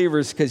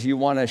non-believers because you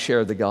want to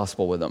share the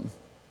gospel with them?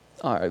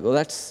 All right,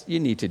 well, you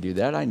need to do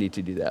that. I need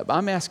to do that. But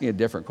I'm asking a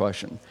different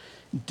question.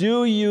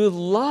 Do you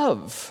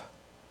love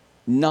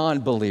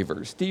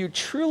non-believers? Do you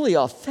truly,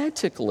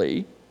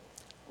 authentically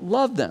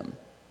love them?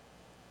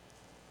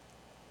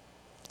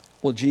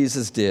 Well,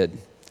 Jesus did.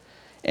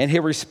 And he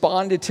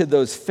responded to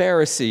those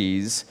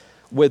Pharisees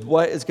with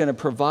what is going to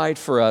provide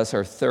for us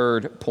our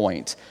third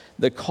point.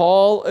 The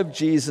call of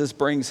Jesus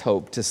brings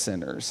hope to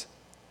sinners.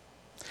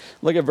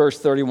 Look at verse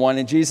 31.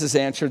 And Jesus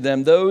answered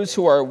them, "Those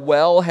who are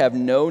well have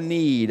no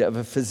need of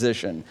a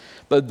physician,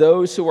 but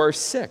those who are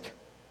sick.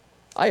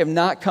 I have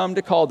not come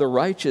to call the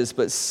righteous,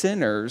 but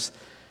sinners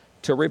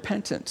to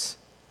repentance."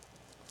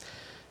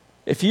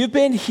 If you've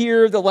been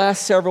here the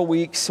last several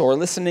weeks or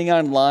listening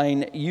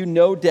online, you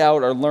no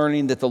doubt are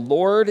learning that the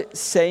Lord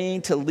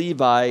saying to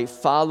Levi,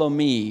 "Follow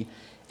me,"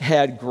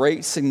 had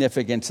great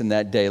significance in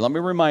that day. Let me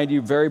remind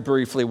you very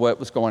briefly what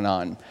was going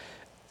on.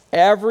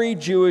 Every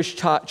Jewish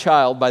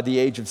child by the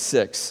age of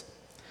 6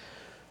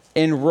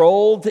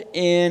 enrolled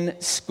in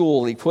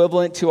school,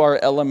 equivalent to our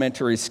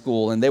elementary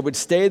school, and they would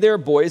stay there,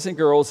 boys and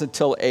girls,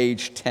 until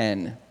age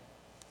 10.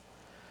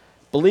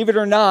 Believe it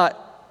or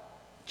not,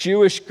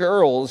 Jewish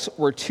girls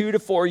were 2 to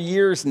 4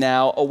 years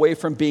now away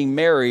from being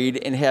married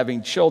and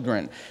having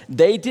children.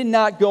 They did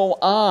not go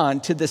on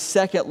to the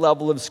second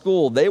level of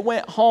school. They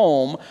went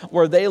home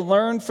where they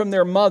learned from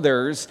their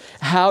mothers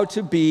how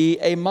to be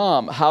a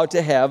mom, how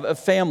to have a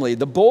family.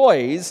 The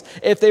boys,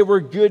 if they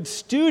were good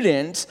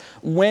students,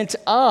 went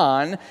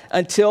on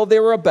until they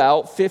were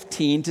about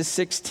 15 to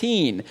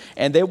 16,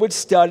 and they would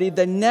study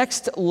the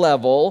next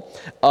level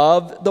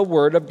of the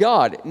Word of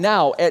God.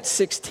 Now, at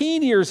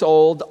 16 years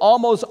old,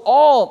 almost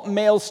all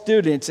male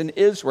students in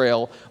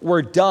Israel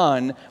were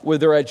done with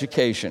their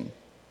education.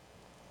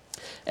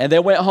 And they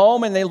went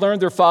home and they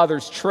learned their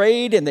father's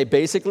trade, and they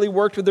basically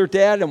worked with their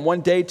dad and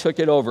one day took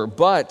it over.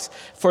 But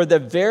for the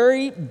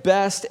very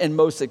best and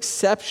most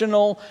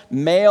exceptional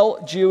male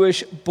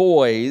Jewish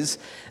boys,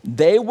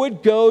 they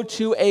would go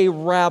to a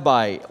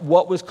rabbi,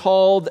 what was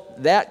called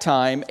that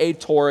time a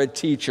Torah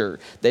teacher.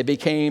 They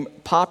became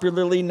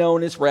popularly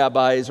known as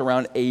rabbis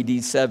around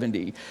AD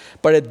 70.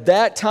 But at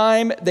that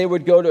time, they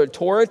would go to a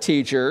Torah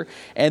teacher,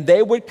 and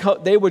they would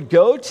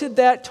go to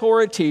that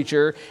Torah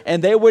teacher,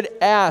 and they would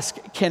ask,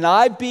 "Can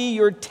I be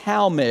your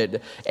Talmud?"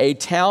 A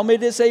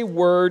Talmud is a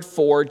word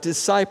for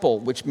disciple,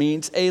 which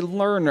means a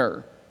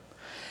learner.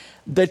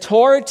 The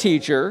Torah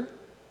teacher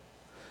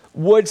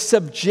would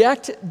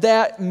subject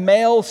that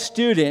male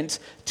student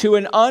to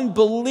an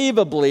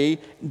unbelievably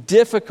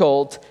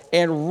difficult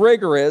and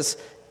rigorous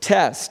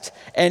test.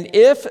 And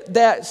if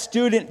that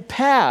student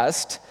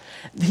passed,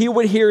 he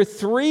would hear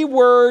 3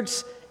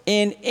 words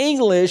in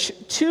English,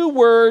 2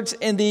 words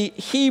in the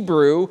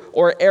Hebrew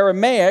or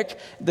Aramaic.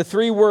 The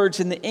 3 words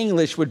in the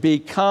English would be,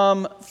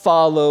 "Come,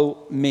 follow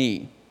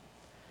me."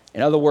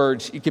 In other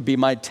words, you could be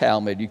my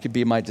Talmud, you could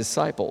be my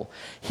disciple.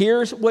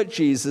 Here's what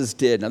Jesus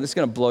did. Now, this is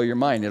going to blow your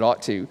mind. It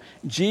ought to.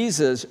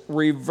 Jesus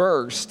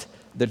reversed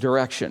the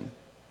direction.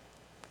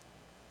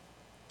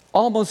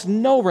 Almost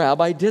no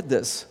rabbi did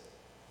this.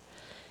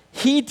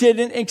 He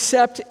didn't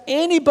accept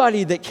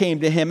anybody that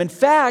came to him. In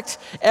fact,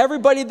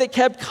 everybody that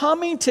kept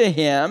coming to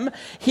him,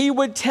 he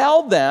would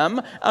tell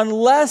them,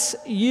 "Unless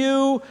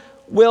you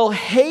will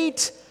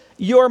hate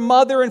your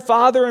mother and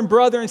father and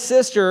brother and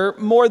sister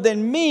more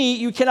than me,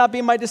 you cannot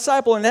be my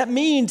disciple." And that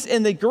means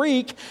in the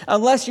Greek,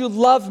 unless you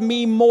love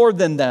me more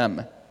than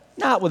them,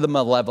 not with a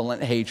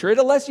malevolent hatred,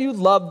 unless you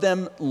love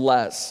them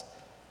less,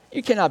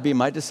 you cannot be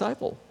my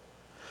disciple.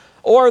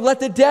 Or let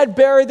the dead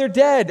bury their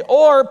dead,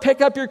 or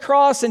pick up your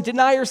cross and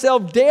deny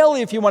yourself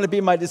daily if you want to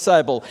be my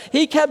disciple.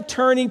 He kept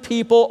turning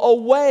people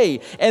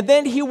away. And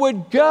then he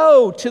would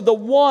go to the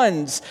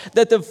ones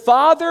that the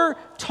Father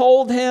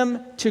told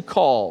him to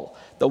call.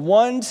 the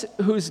ones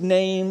whose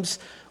names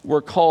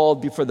were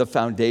called before the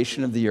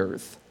foundation of the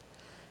earth.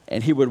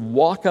 And he would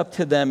walk up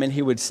to them and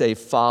he would say,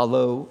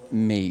 "Follow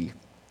me."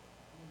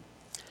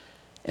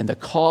 And the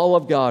call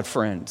of God,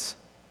 friends,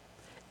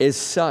 is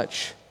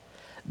such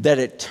that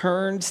it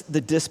turns the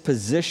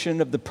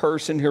disposition of the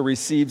person who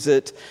receives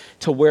it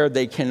to where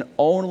they can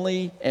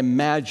only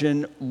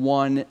imagine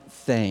one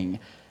thing.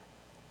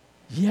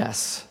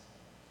 Yes.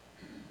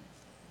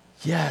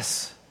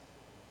 Yes.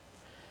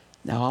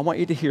 Now, I want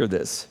you to hear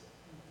this.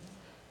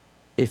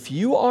 If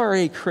you are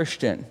a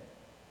Christian,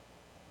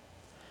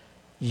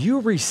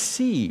 you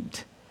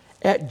received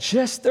at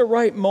just the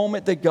right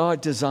moment that God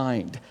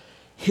designed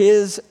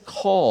his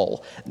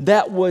call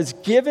that was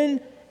given,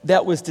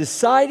 that was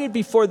decided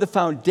before the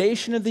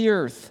foundation of the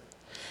earth.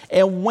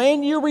 And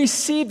when you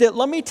received it,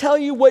 let me tell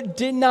you what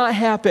did not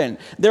happen.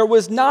 There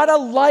was not a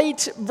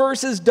light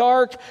versus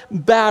dark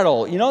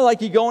battle. You know,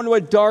 like you go into a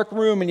dark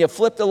room and you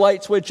flip the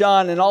light switch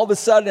on, and all of a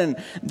sudden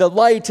the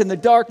light and the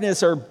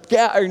darkness are,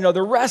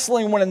 they're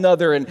wrestling one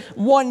another, and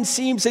one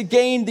seems to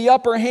gain the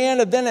upper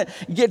hand, and then it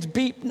gets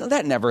beat. No,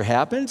 that never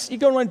happens. You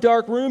go into a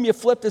dark room, you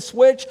flip the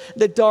switch,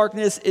 the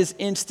darkness is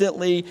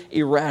instantly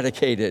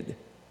eradicated.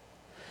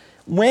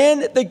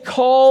 When the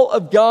call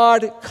of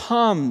God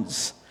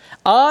comes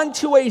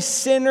onto a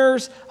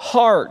sinner's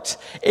heart,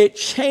 it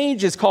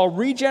changes, called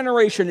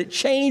regeneration. It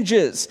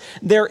changes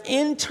their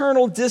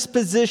internal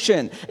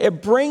disposition.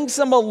 It brings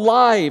them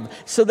alive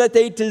so that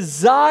they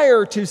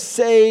desire to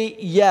say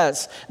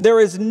yes.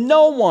 There is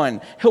no one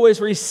who has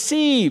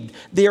received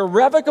the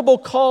irrevocable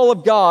call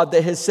of God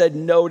that has said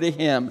no to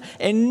him.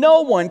 And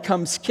no one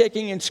comes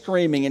kicking and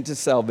screaming into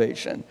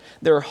salvation.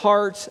 Their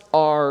hearts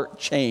are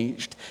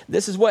changed.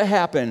 This is what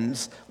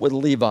happens with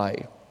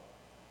Levi.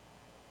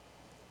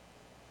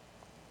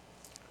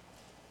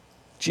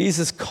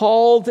 Jesus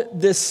called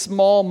this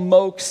small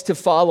mokes to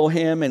follow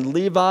him, and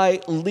Levi,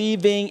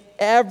 leaving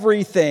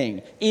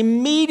everything,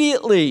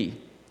 immediately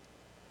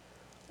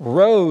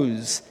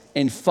rose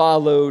and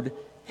followed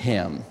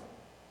him.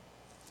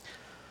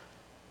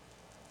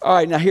 All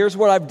right, now here's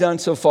what I've done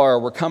so far.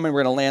 We're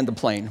going to land the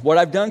plane. What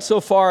I've done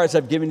so far is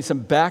I've given you some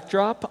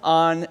backdrop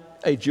on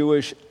a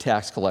Jewish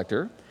tax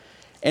collector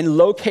and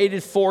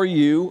located for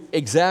you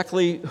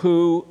exactly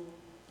who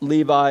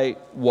Levi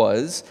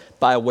was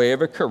by way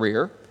of a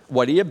career,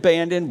 what he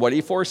abandoned, what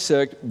he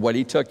forsook, what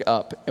he took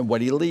up, and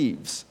what he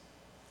leaves.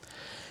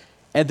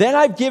 And then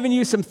I've given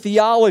you some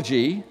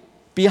theology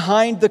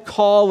behind the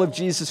call of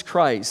Jesus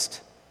Christ.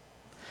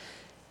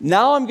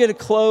 Now I'm going to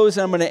close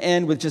and I'm going to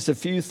end with just a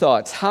few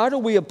thoughts. How do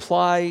we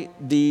apply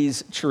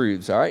these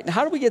truths, all right? And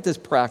how do we get this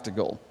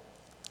practical?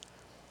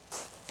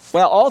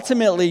 Well,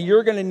 ultimately,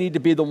 you're going to need to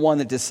be the one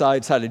that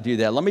decides how to do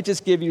that. Let me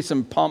just give you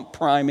some pump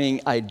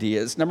priming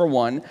ideas. Number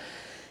one,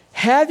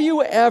 have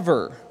you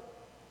ever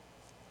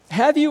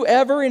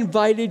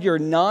invited your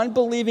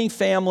non-believing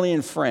family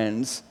and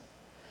friends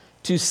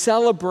to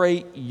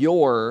celebrate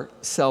your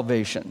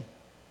salvation?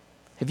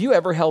 Have you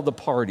ever held a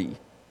party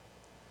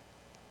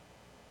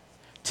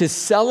to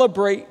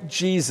celebrate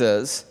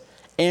Jesus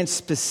and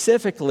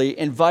specifically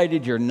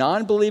invited your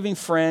non-believing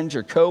friends,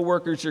 your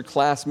coworkers, your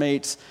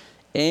classmates,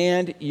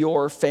 and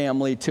your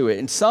family to it?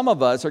 And some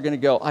of us are going to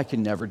go, I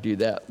can never do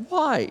that.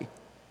 Why?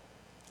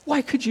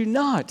 Why could you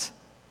not?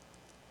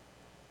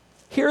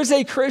 Here's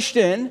a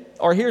Christian,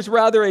 or here's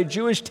rather a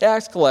Jewish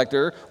tax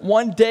collector,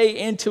 one day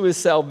into his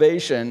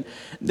salvation,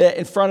 that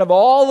in front of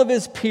all of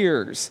his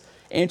peers,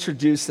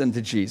 introduced them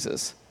to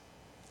Jesus.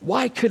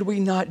 Why could we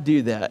not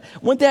do that?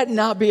 Wouldn't that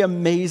not be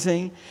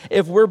amazing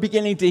if we're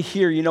beginning to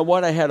hear, you know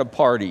what, I had a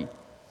party,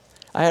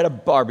 I had a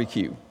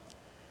barbecue,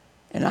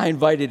 and I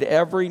invited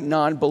every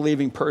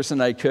non-believing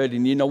person I could,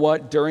 and you know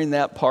what? During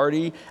that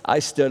party, I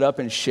stood up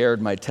and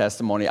shared my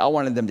testimony. I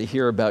wanted them to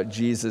hear about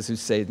Jesus who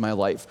saved my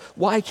life.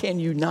 Why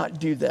can you not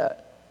do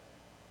that?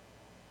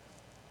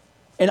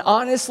 And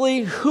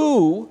honestly,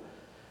 who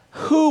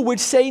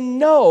would say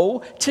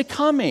no to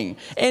coming?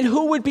 And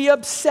who would be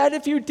upset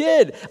if you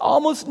did?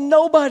 Almost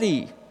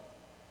nobody.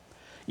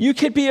 You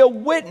could be a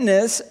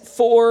witness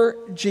for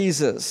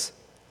Jesus.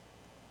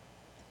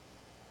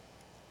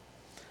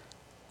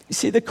 You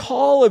see, the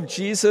call of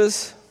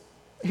Jesus,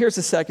 here's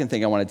the second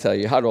thing I want to tell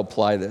you, how to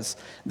apply this.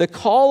 The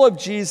call of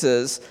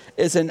Jesus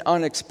is an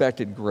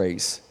unexpected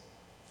grace.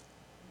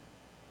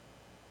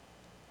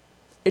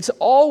 It's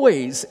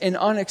always an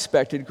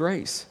unexpected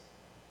grace.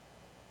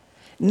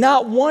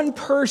 Not one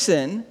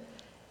person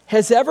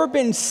has ever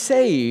been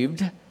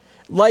saved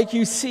like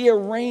you see a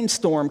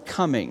rainstorm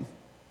coming.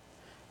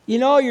 You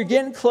know, you're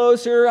getting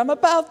closer. I'm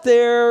about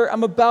there.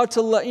 I'm about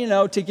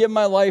to, to give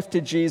my life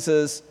to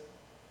Jesus.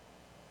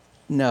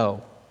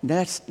 No,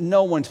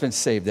 no one's been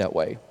saved that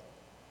way.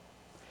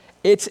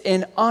 It's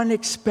an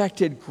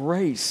unexpected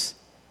grace.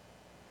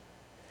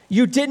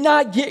 You did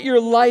not get your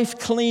life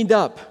cleaned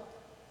up.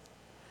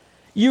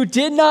 You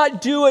did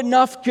not do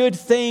enough good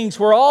things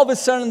where all of a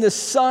sudden the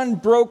sun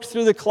broke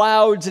through the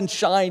clouds and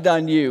shined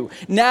on you.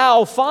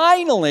 Now,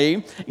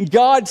 finally,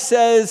 God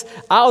says,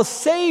 I'll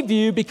save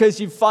you because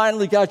you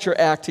finally got your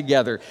act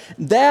together.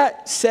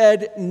 That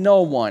said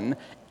no one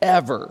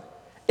ever.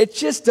 It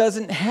just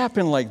doesn't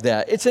happen like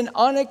that. It's an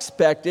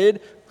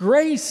unexpected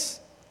grace.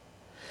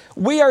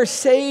 We are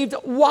saved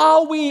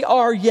while we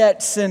are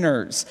yet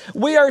sinners.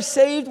 We are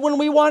saved when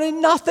we wanted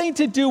nothing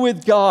to do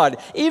with God.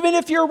 Even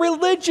if you're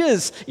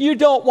religious, you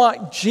don't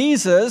want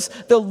Jesus,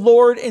 the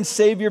Lord and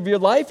Savior of your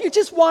life. You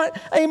just want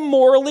a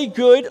morally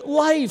good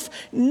life.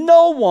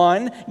 No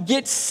one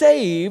gets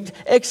saved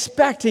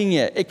expecting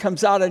it. It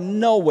comes out of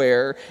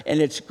nowhere, and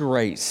it's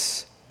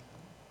grace.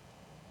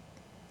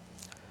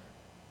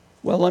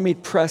 Well, let me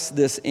press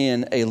this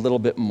in a little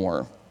bit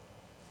more.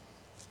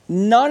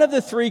 None of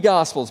the three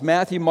Gospels,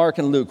 Matthew, Mark,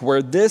 and Luke,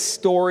 where this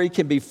story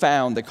can be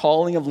found, the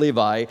calling of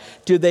Levi,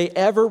 do they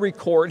ever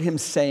record him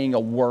saying a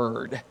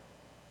word.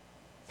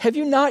 Have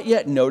you not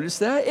yet noticed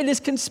that? It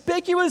is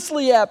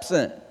conspicuously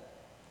absent.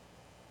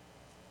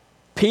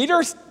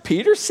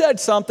 Peter said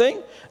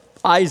something.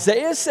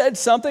 Isaiah said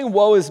something,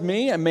 woe is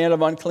me, a man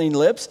of unclean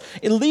lips.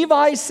 And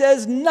Levi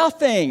says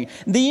nothing.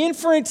 The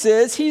inference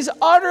is he's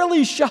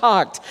utterly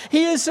shocked.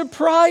 He is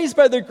surprised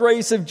by the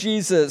grace of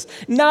Jesus.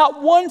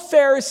 Not one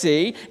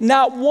Pharisee,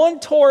 not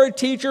one Torah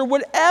teacher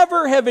would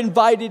ever have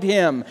invited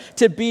him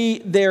to be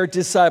their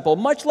disciple,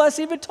 much less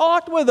even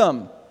talked with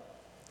him.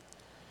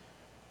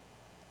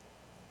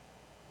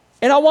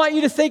 And I want you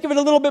to think of it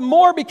a little bit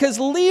more, because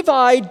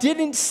Levi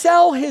didn't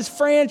sell his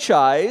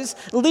franchise.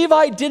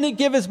 Levi didn't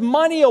give his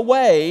money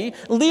away.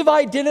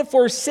 Levi didn't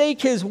forsake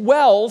his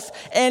wealth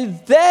and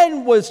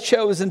then was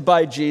chosen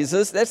by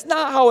Jesus. That's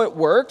not how it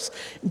works.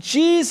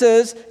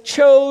 Jesus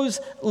chose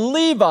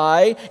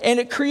Levi, and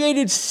it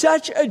created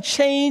such a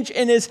change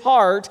in his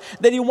heart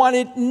that he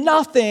wanted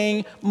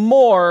nothing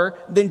more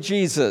than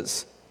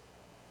Jesus.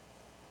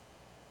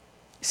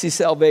 See,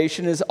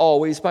 salvation is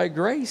always by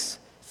grace,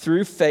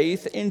 through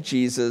faith in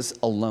Jesus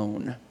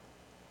alone.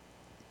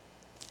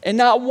 And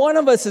not one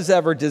of us has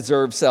ever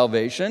deserved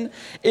salvation.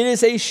 It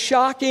is a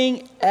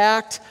shocking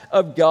act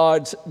of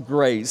God's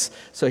grace.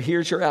 So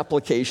here's your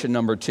application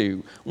number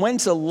 2.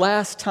 When's the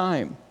last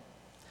time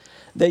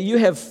that you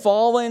have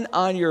fallen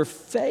on your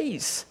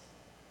face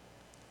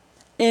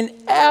in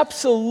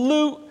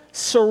absolute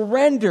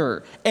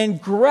surrender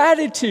and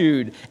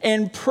gratitude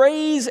and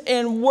praise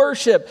and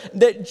worship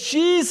that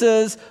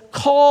Jesus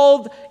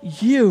called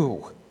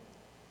you,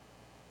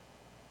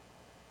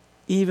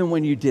 even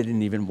when you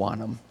didn't even want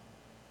him?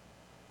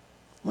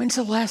 When's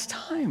the last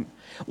time?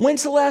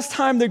 When's the last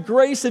time the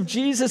grace of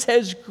Jesus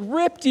has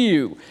gripped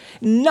you,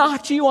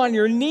 knocked you on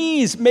your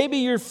knees, maybe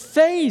your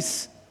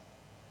face,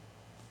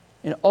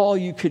 and all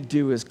you could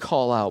do is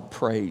call out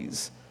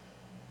praise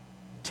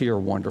to your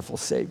wonderful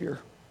Savior?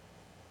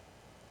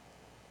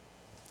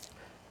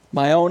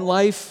 My own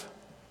life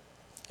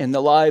and the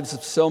lives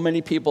of so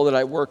many people that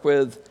I work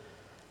with,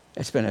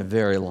 it's been a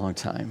very long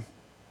time.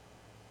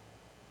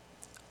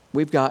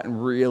 We've gotten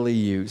really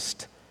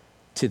used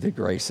to the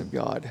grace of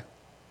God.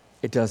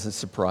 It doesn't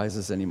surprise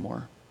us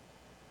anymore.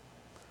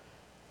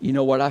 You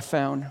know what I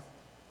found?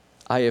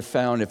 I have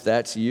found if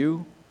that's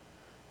you,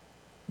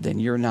 then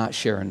you're not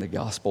sharing the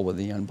gospel with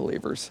the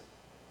unbelievers.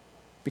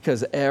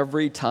 Because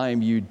every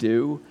time you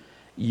do,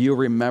 you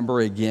remember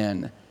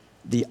again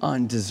the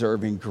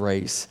undeserving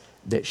grace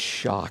that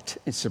shocked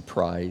and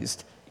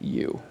surprised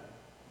you.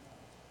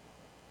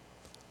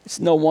 It's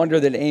no wonder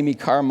that Amy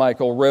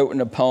Carmichael wrote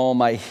in a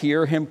poem, I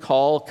hear him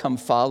call, come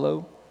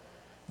follow.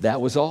 That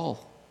was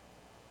all.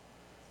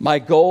 My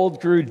gold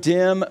grew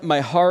dim, my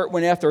heart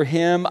went after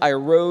him, I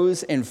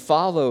rose and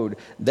followed.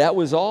 That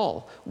was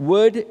all.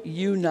 Would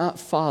you not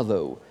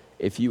follow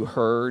if you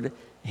heard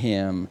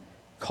him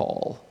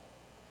call?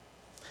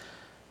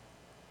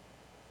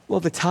 Well,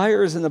 the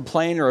tires in the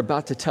plane are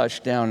about to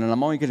touch down, and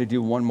I'm only going to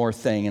do one more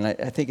thing, and I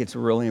think it's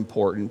really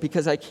important,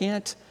 because I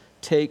can't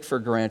take for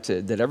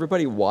granted that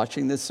everybody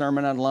watching this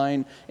sermon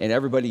online and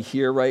everybody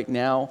here right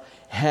now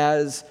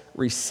has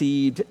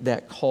received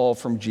that call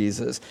from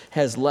Jesus,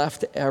 has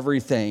left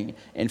everything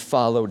and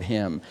followed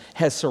him,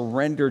 has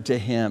surrendered to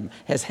him,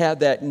 has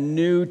had that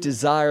new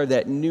desire,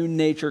 that new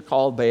nature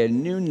called by a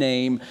new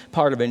name,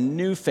 part of a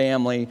new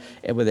family,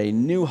 and with a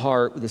new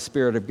heart with the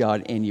Spirit of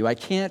God in you. I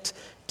can't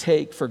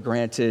take for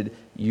granted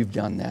you've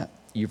done that.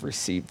 You've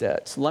received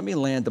that. So let me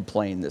land the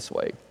plane this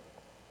way.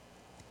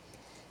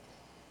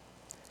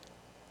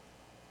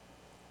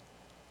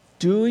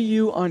 Do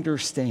you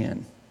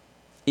understand,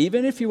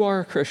 even if you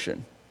are a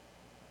Christian,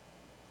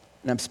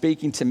 and I'm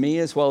speaking to me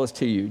as well as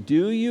to you,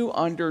 do you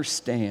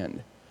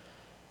understand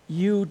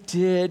you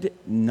did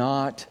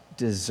not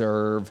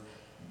deserve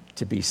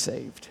to be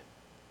saved?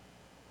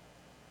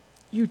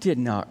 You did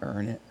not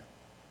earn it.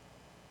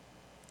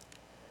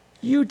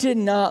 You did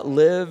not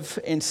live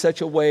in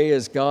such a way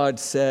as God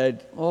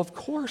said, well, of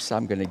course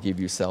I'm going to give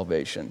you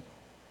salvation.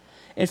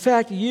 In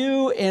fact,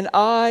 you and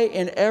I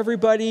and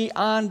everybody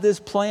on this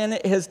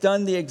planet has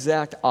done the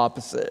exact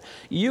opposite.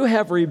 You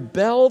have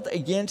rebelled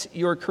against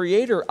your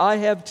Creator. I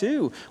have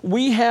too.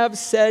 We have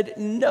said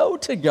no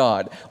to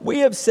God. We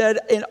have said,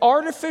 an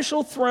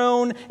artificial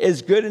throne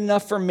is good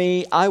enough for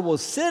me. I will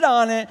sit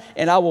on it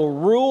and I will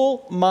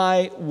rule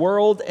my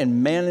world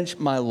and manage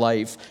my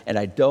life. And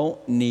I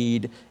don't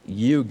need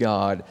you,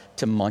 God,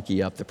 to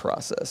monkey up the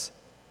process.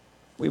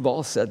 We've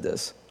all said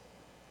this.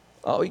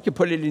 Oh, you can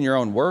put it in your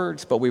own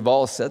words, but we've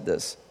all said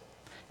this.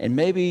 And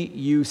maybe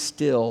you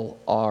still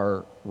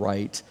are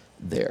right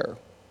there.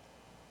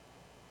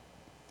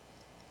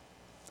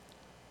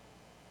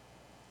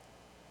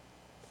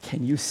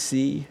 Can you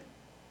see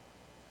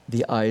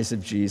the eyes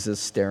of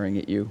Jesus staring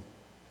at you?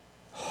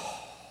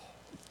 Oh,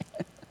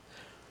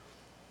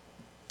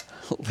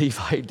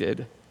 Levi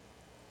did.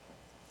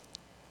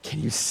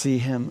 Can you see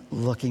him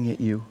looking at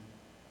you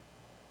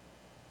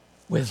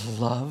with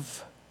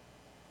love?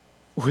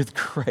 With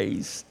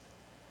grace,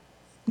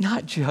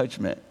 not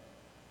judgment,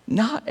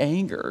 not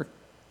anger,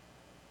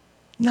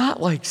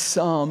 not like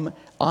some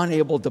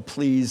unable to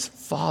please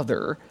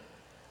father.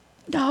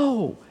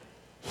 No,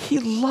 he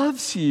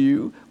loves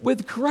you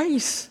with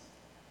grace,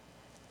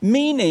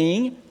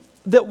 meaning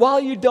that while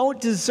you don't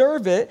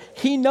deserve it,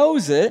 he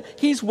knows it,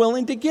 he's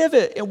willing to give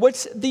it. And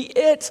what's the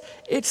it?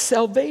 It's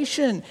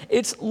salvation,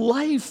 it's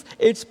life,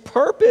 it's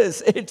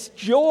purpose, it's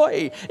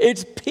joy,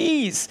 it's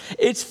peace,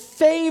 it's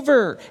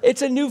favor,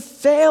 it's a new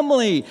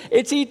family,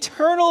 it's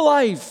eternal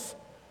life.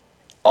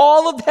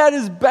 All of that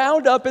is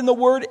bound up in the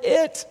word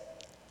it.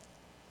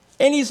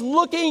 And he's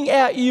looking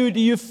at you. Do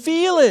you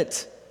feel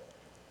it?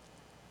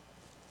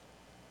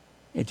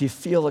 And do you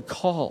feel a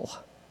call?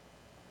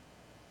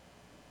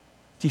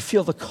 Do you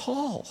feel the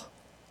call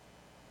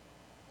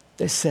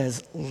that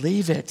says,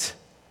 leave it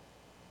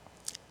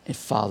and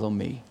follow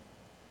me?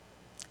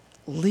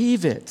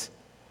 Leave it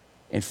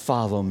and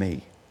follow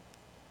me.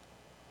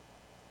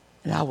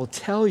 And I will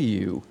tell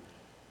you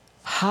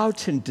how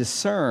to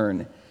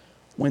discern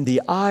when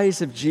the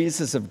eyes of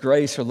Jesus of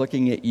grace are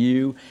looking at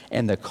you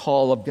and the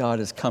call of God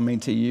is coming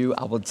to you.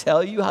 I will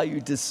tell you how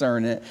you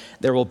discern it.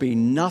 There will be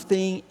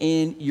nothing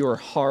in your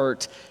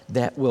heart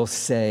that will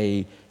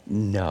say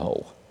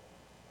no.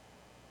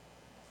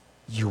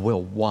 You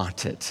will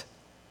want it.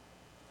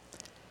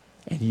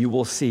 And you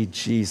will see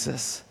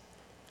Jesus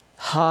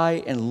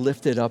high and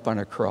lifted up on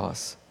a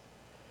cross,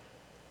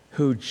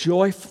 who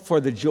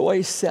for the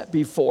joy set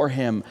before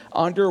him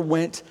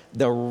underwent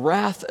the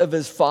wrath of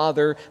his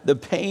Father, the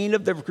pain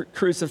of the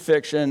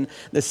crucifixion,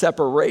 the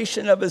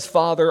separation of his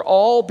Father,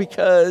 all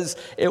because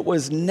it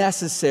was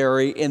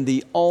necessary in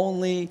the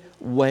only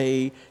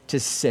way to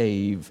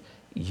save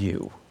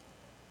you.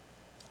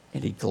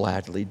 And he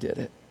gladly did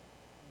it.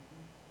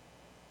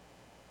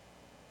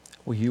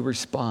 Will you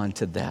respond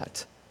to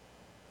that?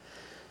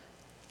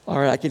 All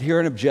right, I can hear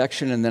an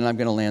objection and then I'm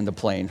going to land the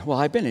plane. Well,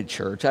 I've been in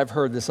church. I've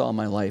heard this all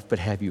my life, but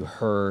have you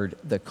heard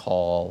the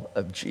call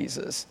of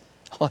Jesus?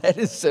 Well, that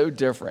is so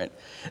different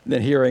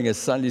than hearing a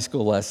Sunday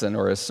school lesson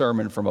or a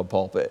sermon from a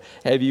pulpit.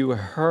 Have you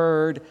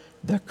heard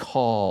the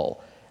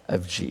call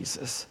of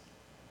Jesus?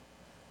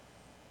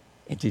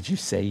 And did you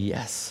say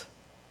yes?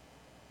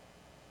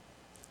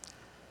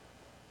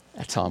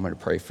 That's how I'm going to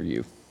pray for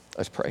you.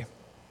 Let's pray.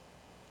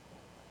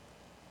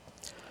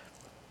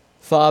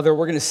 Father,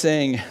 we're going to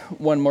sing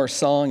one more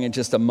song in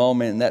just a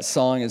moment, and that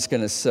song is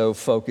going to so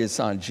focus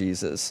on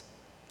Jesus.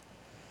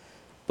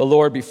 But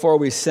Lord, before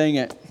we sing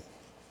it,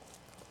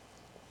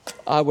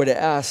 I would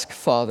ask,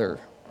 Father,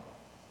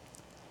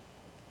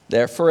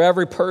 that for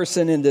every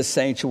person in this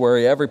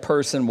sanctuary, every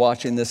person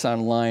watching this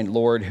online,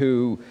 Lord,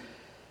 who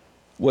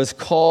was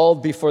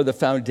called before the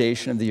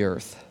foundation of the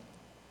earth,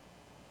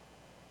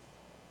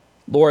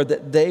 Lord,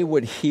 that they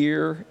would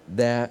hear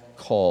that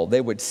call. They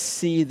would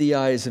see the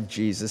eyes of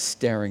Jesus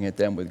staring at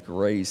them with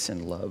grace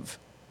and love.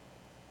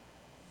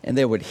 And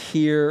they would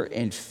hear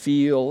and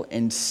feel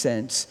and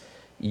sense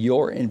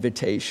your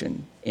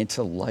invitation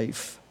into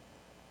life.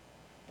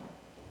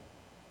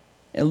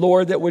 And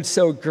Lord, that would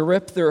so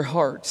grip their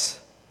hearts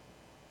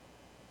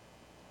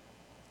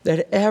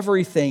that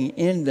everything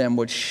in them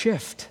would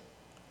shift.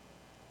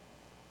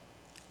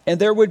 And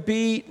there would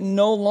be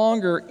no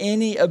longer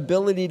any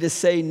ability to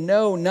say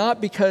no, not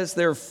because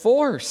they're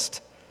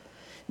forced,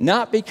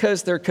 not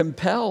because they're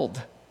compelled,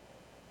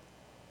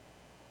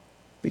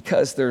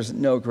 because there's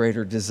no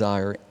greater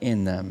desire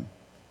in them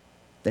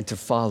than to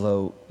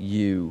follow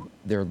you,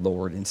 their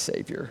Lord and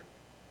Savior.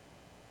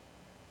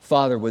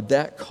 Father, would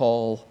that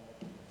call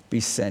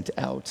be sent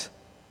out?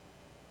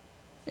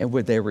 And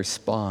would they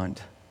respond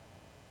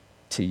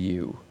to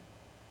you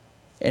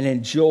and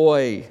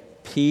enjoy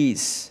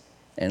peace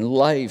and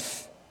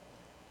life,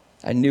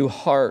 a new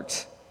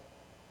heart,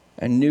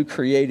 a new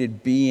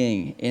created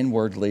being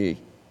inwardly,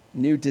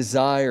 new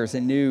desires,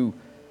 a new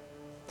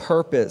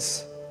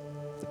purpose,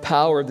 the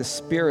power of the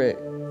Spirit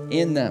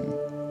in them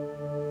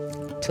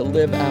to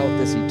live out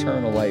this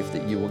eternal life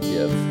that you will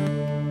give.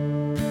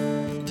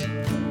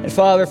 And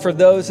Father, for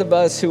those of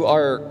us who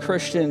are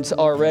Christians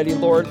already,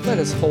 Lord, let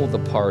us hold the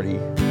party.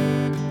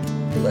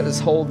 let us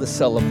hold the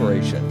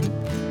celebration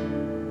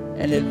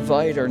and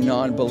invite our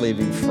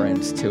non-believing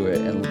friends to it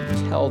and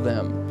tell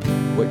them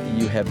what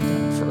you have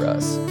done for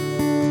us.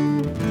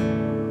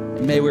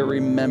 And may we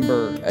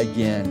remember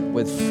again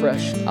with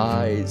fresh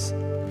eyes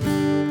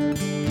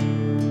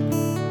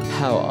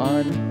how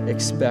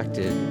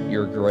unexpected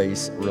your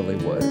grace really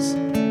was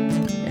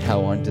and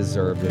how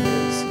undeserved it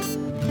is.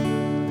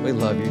 We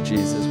love you,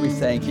 Jesus. We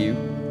thank you.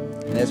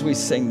 And as we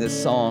sing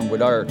this song,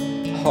 would our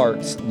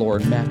hearts,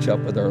 Lord, match up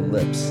with our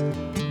lips?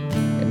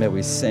 And may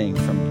we sing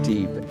from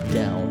deep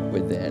down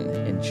within.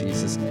 In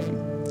Jesus' name,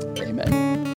 amen.